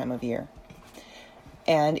stronger this time of year.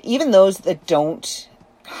 And even those that don't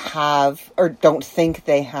have or don't think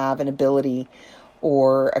they have an ability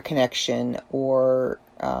or a connection or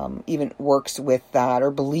even works with that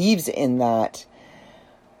or believes in that,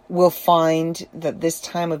 will find that this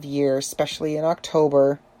time of year, especially in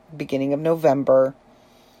October, beginning of November,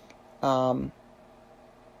 they'll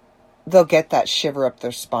get that shiver up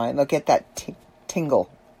their spine. They'll get that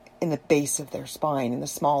tingle in the base of their spine, in the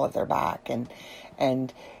small of their back,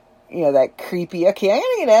 and you know, that creepy, okay, I'm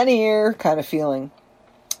going to get out of here kind of feeling.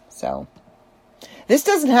 So, this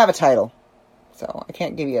doesn't have a title, so I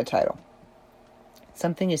can't give you a title.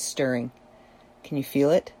 Something is stirring. Can you feel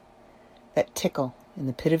it? That tickle in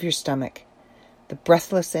the pit of your stomach. The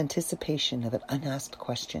breathless anticipation of an unasked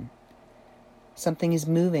question. Something is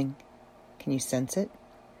moving. Can you sense it?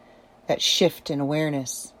 That shift in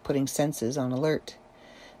awareness, putting senses on alert.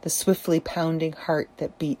 The swiftly pounding heart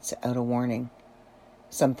that beats out a warning.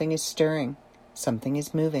 Something is stirring. Something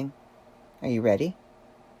is moving. Are you ready?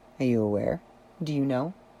 Are you aware? Do you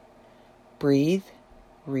know? Breathe,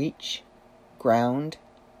 reach, ground,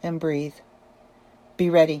 and breathe. Be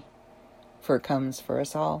ready, for it comes for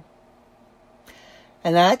us all.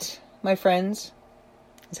 And that, my friends,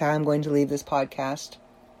 is how I'm going to leave this podcast.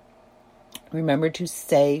 Remember to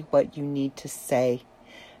say what you need to say.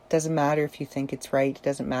 It doesn't matter if you think it's right. It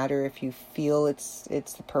doesn't matter if you feel it's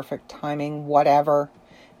the perfect timing, whatever.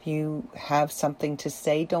 If you have something to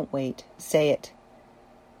say, don't wait. Say it.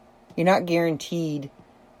 You're not guaranteed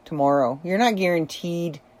tomorrow. You're not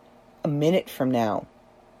guaranteed a minute from now.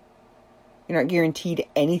 You're not guaranteed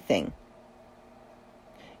anything.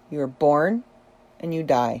 You are born and you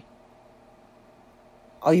die.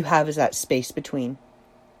 All you have is that space between.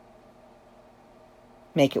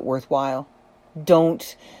 Make it worthwhile.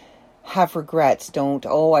 Don't have regrets. Don't,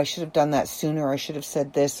 I should have done that sooner. I should have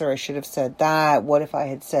said this or I should have said that. What if I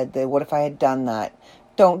had said that? What if I had done that?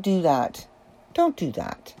 Don't do that. Don't do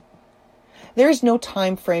that. There is no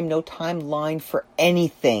time frame, no timeline for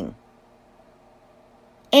anything.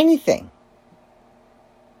 Anything.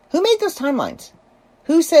 Who made those timelines?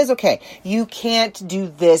 Who says, okay, you can't do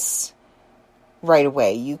this right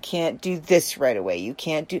away. You can't do this right away. You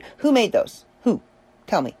can't do... Who made those? Who?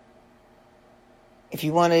 Tell me. If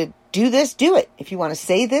you want to do this, do it. If you want to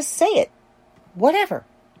say this, say it. Whatever.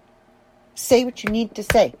 Say what you need to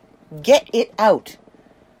say. Get it out.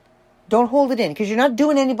 Don't hold it in, because you're not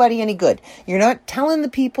doing anybody any good. You're not telling the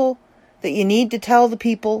people that you need to tell the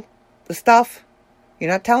people the stuff.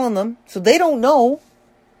 You're not telling them. So they don't know.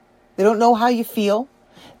 They don't know how you feel.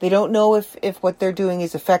 They don't know if what they're doing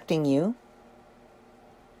is affecting you.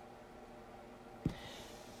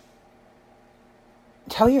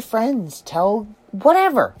 Tell your friends. Tell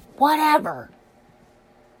whatever.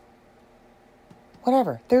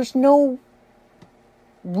 There's no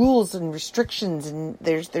rules and restrictions, and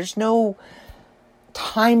there's no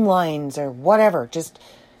timelines or whatever. Just,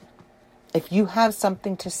 if you have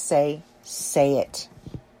something to say it.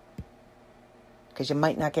 Because you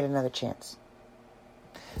might not get another chance.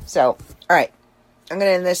 So, alright. I'm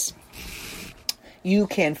going to end this. You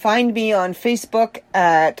can find me on Facebook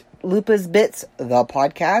at Lupa's Bits, the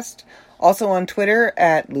podcast. Also on Twitter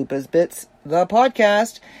at Lupa's Bits, the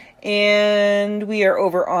podcast. And we are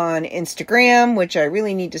over on Instagram, which I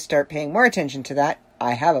really need to start paying more attention to that.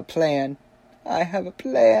 I have a plan.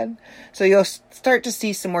 So you'll start to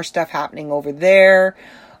see some more stuff happening over there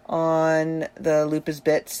on the Lupa's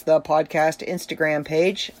Bits, the podcast Instagram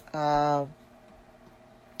page.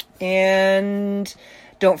 And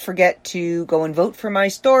don't forget to go and vote for my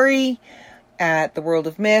story at The World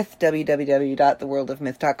of Myth,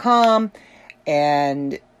 www.theworldofmyth.com.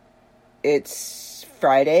 And it's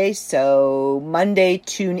Friday, so Monday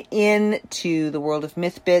tune in to The World of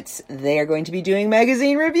Myth Bits. They are going to be doing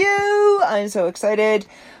magazine review. I'm so excited.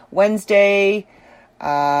 Wednesday,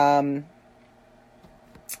 My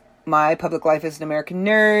Public Life as an American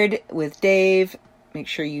Nerd with Dave. Make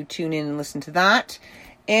sure you tune in and listen to that.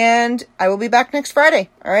 And I will be back next Friday.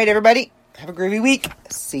 All right, everybody. Have a groovy week.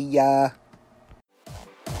 See ya.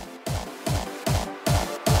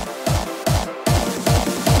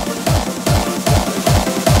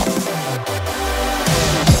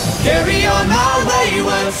 Carry on my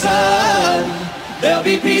wayward son. There'll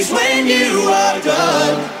be peace when you are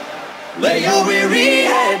done. Lay your weary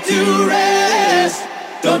head to rest.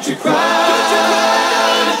 Don't you cry.